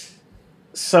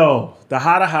 So, the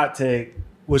hotter hot take,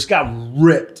 which got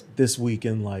ripped this week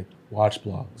in like watch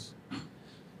blogs.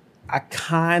 I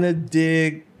kind of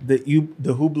dig the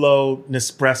Hublot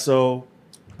Nespresso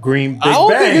Green Big Bang. I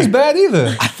don't think it's bad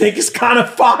either. I think it's kind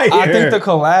of fire. I think the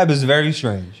collab is very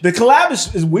strange. The collab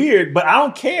is weird, but I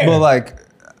don't care. But like,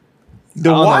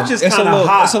 the watch is kind of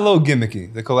hot. It's a little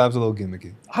gimmicky. The collab's a little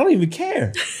gimmicky. I don't even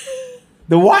care.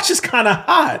 The watch is kind of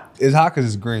hot. It's hot because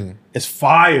it's green. It's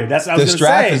fire. That's what I was going to say. The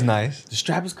strap is nice. The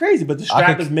strap is crazy, but the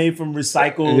strap is made from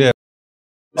recycled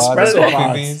espresso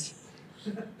pods.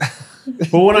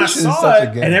 But when I saw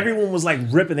it, and everyone was like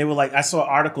ripping, they were like, I saw an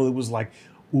article, it was like,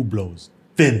 Hublot's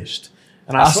finished.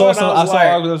 And I saw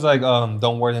it was like,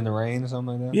 don't wear it in the rain or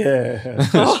something like that. Yeah.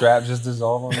 The strap just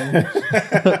dissolved on me.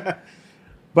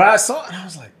 But I saw it and I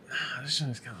was like, nah, this shit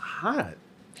is kind of hot.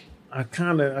 I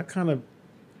kind of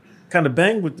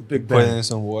banged with the Big Bang. Put it in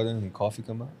some water and the coffee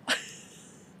come out.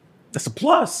 That's a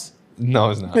plus.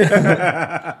 No, it's not.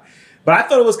 But I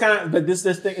thought it was kind of, but this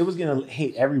thing, it was getting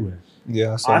hate everywhere.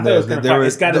 Yeah, so I thought it was kind of,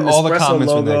 it's got an espresso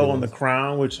logo on the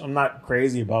crown, which I'm not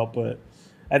crazy about, but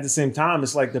at the same time,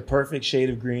 it's like the perfect shade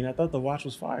of green. I thought the watch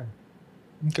was fire.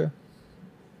 Okay.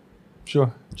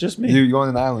 Sure. Just me. You're on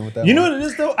an island with that. You know what it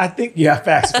is though? I think,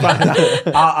 facts.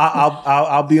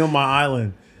 I'll be on my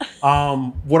island.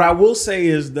 What I will say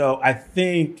is though, I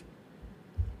think,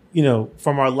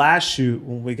 from our last shoot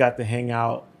when we got to hang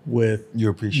out with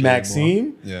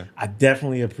Maxime, yeah, I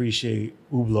definitely appreciate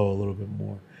Hublot a little bit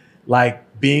more.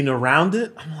 Like being around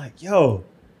it, I'm like, yo,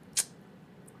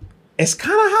 it's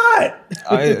kind of hot.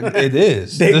 It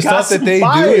is. The stuff that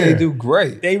they do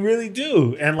great. They really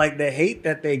do. And like the hate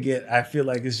that they get, I feel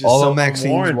like it's just all so of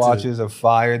Maxine's watches are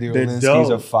fire. The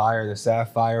Orlinskis are fire. The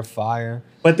Sapphire fire.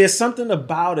 But there's something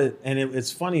about it, and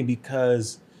it's funny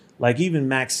because like even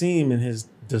Maxime and his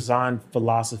design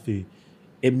philosophy,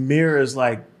 it mirrors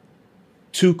like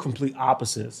two complete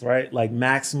opposites, right? Like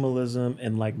maximalism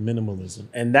and like minimalism.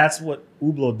 And that's what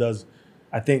Hublot does,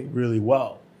 I think, really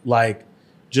well. Like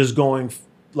just going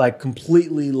like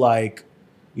completely like,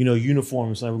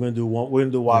 uniform. It's like we're gonna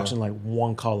do watch in like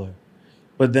one color.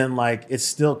 But then like it's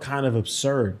still kind of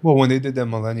absurd. Well, when they did that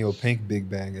Millennial Pink Big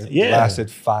Bang, it lasted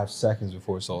 5 seconds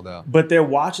before it sold out. But their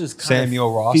watches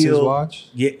Samuel Ross's watch?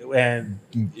 Yeah, and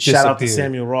shout out to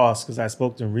Samuel Ross because I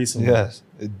spoke to him recently. Yes,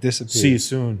 it disappeared. See you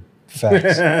soon.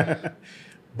 Facts.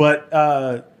 But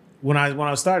when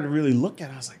I started to really look at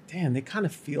it, I was like, damn, they kind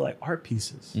of feel like art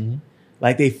pieces. Mm-hmm.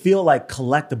 Like they feel like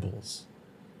collectibles.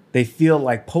 They feel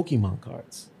like Pokemon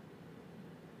cards.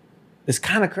 It's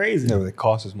kind of crazy. No, they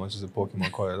cost as much as a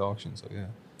Pokemon card at auction, so yeah.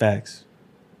 Facts.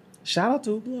 Shout out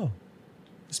to Hublot.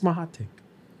 It's my hot take.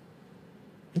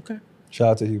 Okay. Shout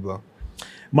out to Hublot.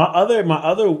 My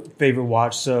other favorite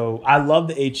watch, so I love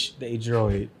the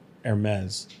H08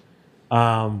 Hermes.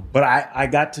 But I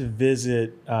got to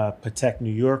visit Patek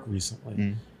New York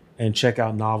recently and check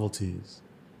out novelties.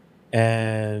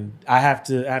 And I have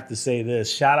to say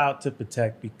this, shout out to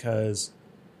Patek because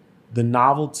the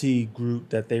novelty group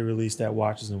that they released at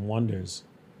Watches and Wonders,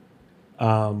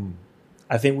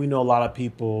 I think we know a lot of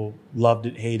people loved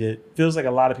it, hated it. Feels like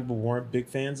a lot of people weren't big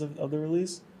fans of the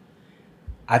release.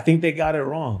 I think they got it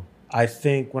wrong. I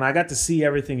think when I got to see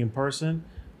everything in person,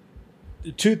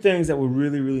 the two things that were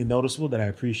really, really noticeable that I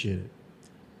appreciated.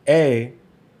 A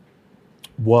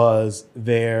was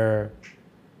their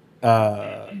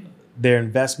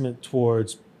investment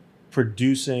towards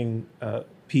producing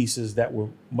pieces that were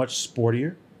much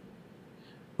sportier,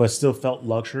 but still felt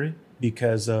luxury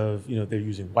because of, they're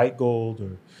using white gold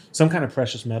or some kind of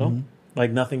precious metal,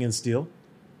 like nothing in steel.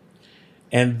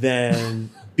 And then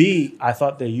B, I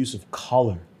thought their use of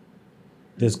color.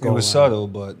 It was subtle,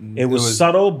 but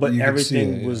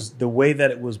everything was the way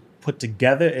that it was put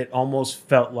together. It almost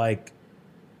felt like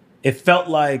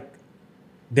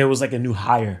there was like a new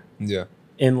hire. Yeah.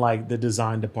 In like the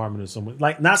design department or someone,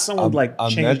 like not someone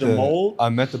changed the mold. I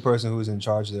met the person who was in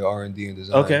charge of the R&D and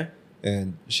design. Okay.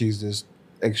 And she's this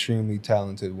extremely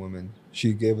talented woman.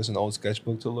 She gave us an old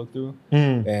sketchbook to look through,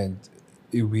 and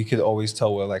we could always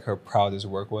tell what like her proudest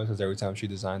work was because every time she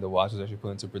designed the watches that she put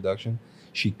into production,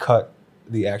 she cut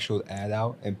the actual ad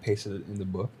out and pasted it in the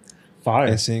book. Fire.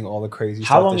 And seeing all the crazy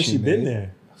How stuff long that has she been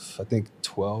there? I think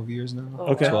 12 years now.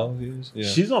 Okay. 12 years. Yeah.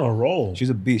 She's on a roll. She's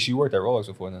a beast. She worked at Rolex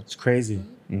before now. It's crazy.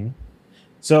 Mm-hmm.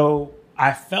 So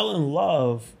I fell in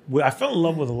love with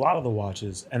a lot of the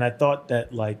watches. And I thought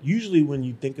that like usually when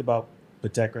you think about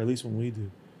Patek, or at least when we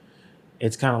do,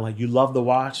 it's kind of like you love the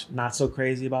watch, not so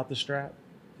crazy about the strap.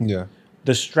 Yeah.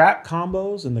 The strap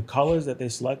combos and the colors that they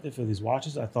selected for these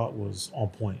watches, I thought was on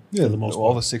point for the most part.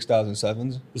 All the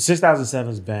 6007s. The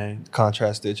 6007s bang.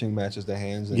 Contrast stitching matches the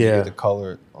hands and you get the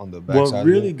color on the back side. What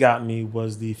really got me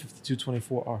was the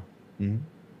 5224R. Mm-hmm.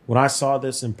 When I saw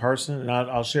this in person, and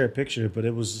I'll share a picture, but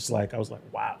it was just like, I was like,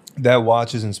 wow. That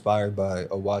watch is inspired by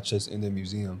a watch that's in the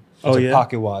museum. It's a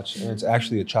pocket watch, and it's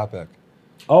actually a Chopek.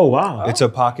 Oh, wow. It's a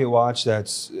pocket watch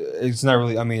it's not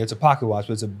really, it's a pocket watch,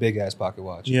 but it's a big-ass pocket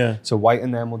watch. Yeah. It's a white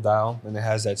enamel dial, and it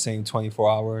has that same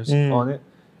 24 hours on it.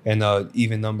 And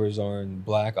even numbers are in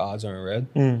black, odds are in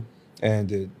red.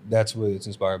 And that's what it's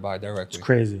inspired by directly. It's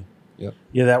crazy. Yep.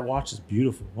 Yeah, that watch is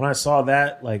beautiful. When I saw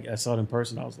that, like I saw it in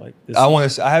person, I was like, I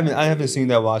haven't seen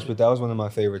that watch, but that was one of my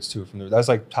favorites too. That's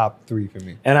like top 3 for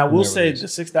me. And I will say the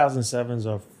 6007s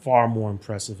are far more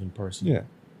impressive in person. Yeah.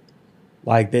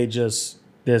 Like they just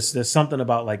there's something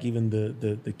about like even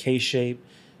the case shape.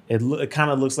 It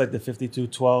kind of looks like the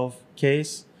 5212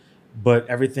 case, but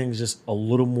everything's just a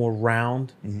little more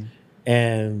round. Mm-hmm.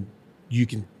 And you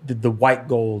can the white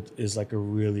gold is like a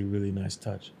really, really nice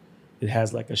touch. It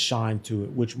has like a shine to it,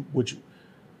 which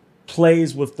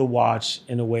plays with the watch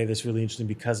in a way that's really interesting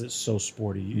because it's so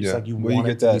sporty. It's like you want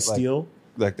it to be steel.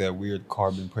 Like that weird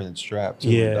carbon printed strap to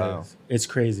the dial. It's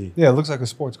crazy. Yeah, it looks like a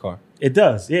sports car. It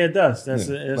does. Yeah, it does. That's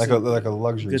like a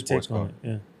luxury sports car.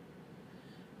 Yeah.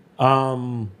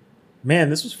 Man,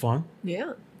 this was fun.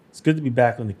 Yeah. It's good to be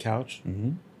back on the couch.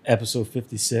 Mm-hmm. Episode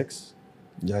 56.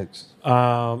 Yikes.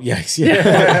 Yikes.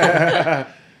 Yeah.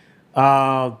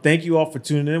 Thank you all for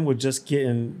tuning in. We're just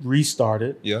getting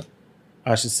restarted. Yeah.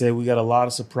 I should say we got a lot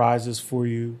of surprises for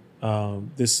you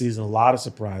this season. A lot of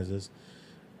surprises.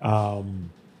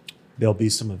 There'll be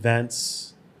some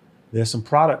events. There's some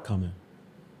product coming.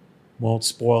 Won't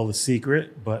spoil the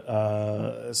secret,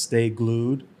 but stay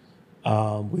glued.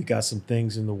 We got some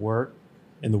things in the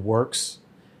works,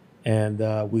 and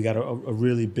we got a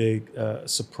really big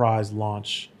surprise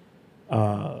launch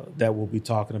that we'll be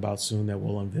talking about soon, that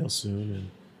we'll unveil soon.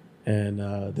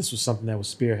 And this was something that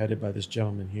was spearheaded by this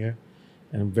gentleman here,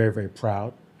 and I'm very, very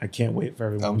proud. I can't wait for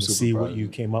everyone to see what you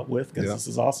came up with, because this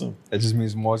is awesome. It just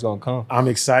means more's gonna come. I'm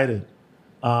excited.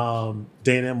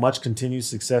 Dana, much continued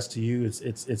success to you.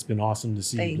 It's been awesome to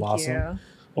see you blossom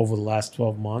over the last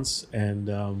 12 months,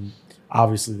 and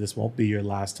obviously this won't be your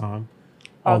last time.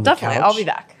 Oh, definitely, I'll be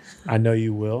back. I know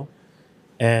you will.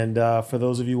 And for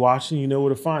those of you watching, you know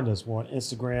where to find us. We're on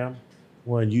Instagram,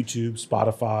 we're on YouTube,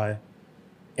 Spotify,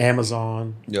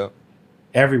 Amazon,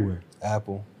 everywhere.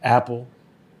 Apple,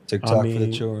 TikTok for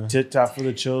the children. TikTok for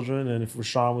the children, and if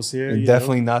Rashawn was here, and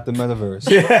definitely not the metaverse.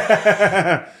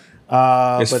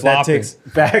 It's but that takes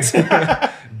facts.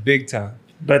 Big time.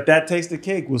 But that takes the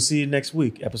cake. We'll see you next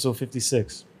week, episode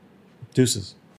 56. Deuces.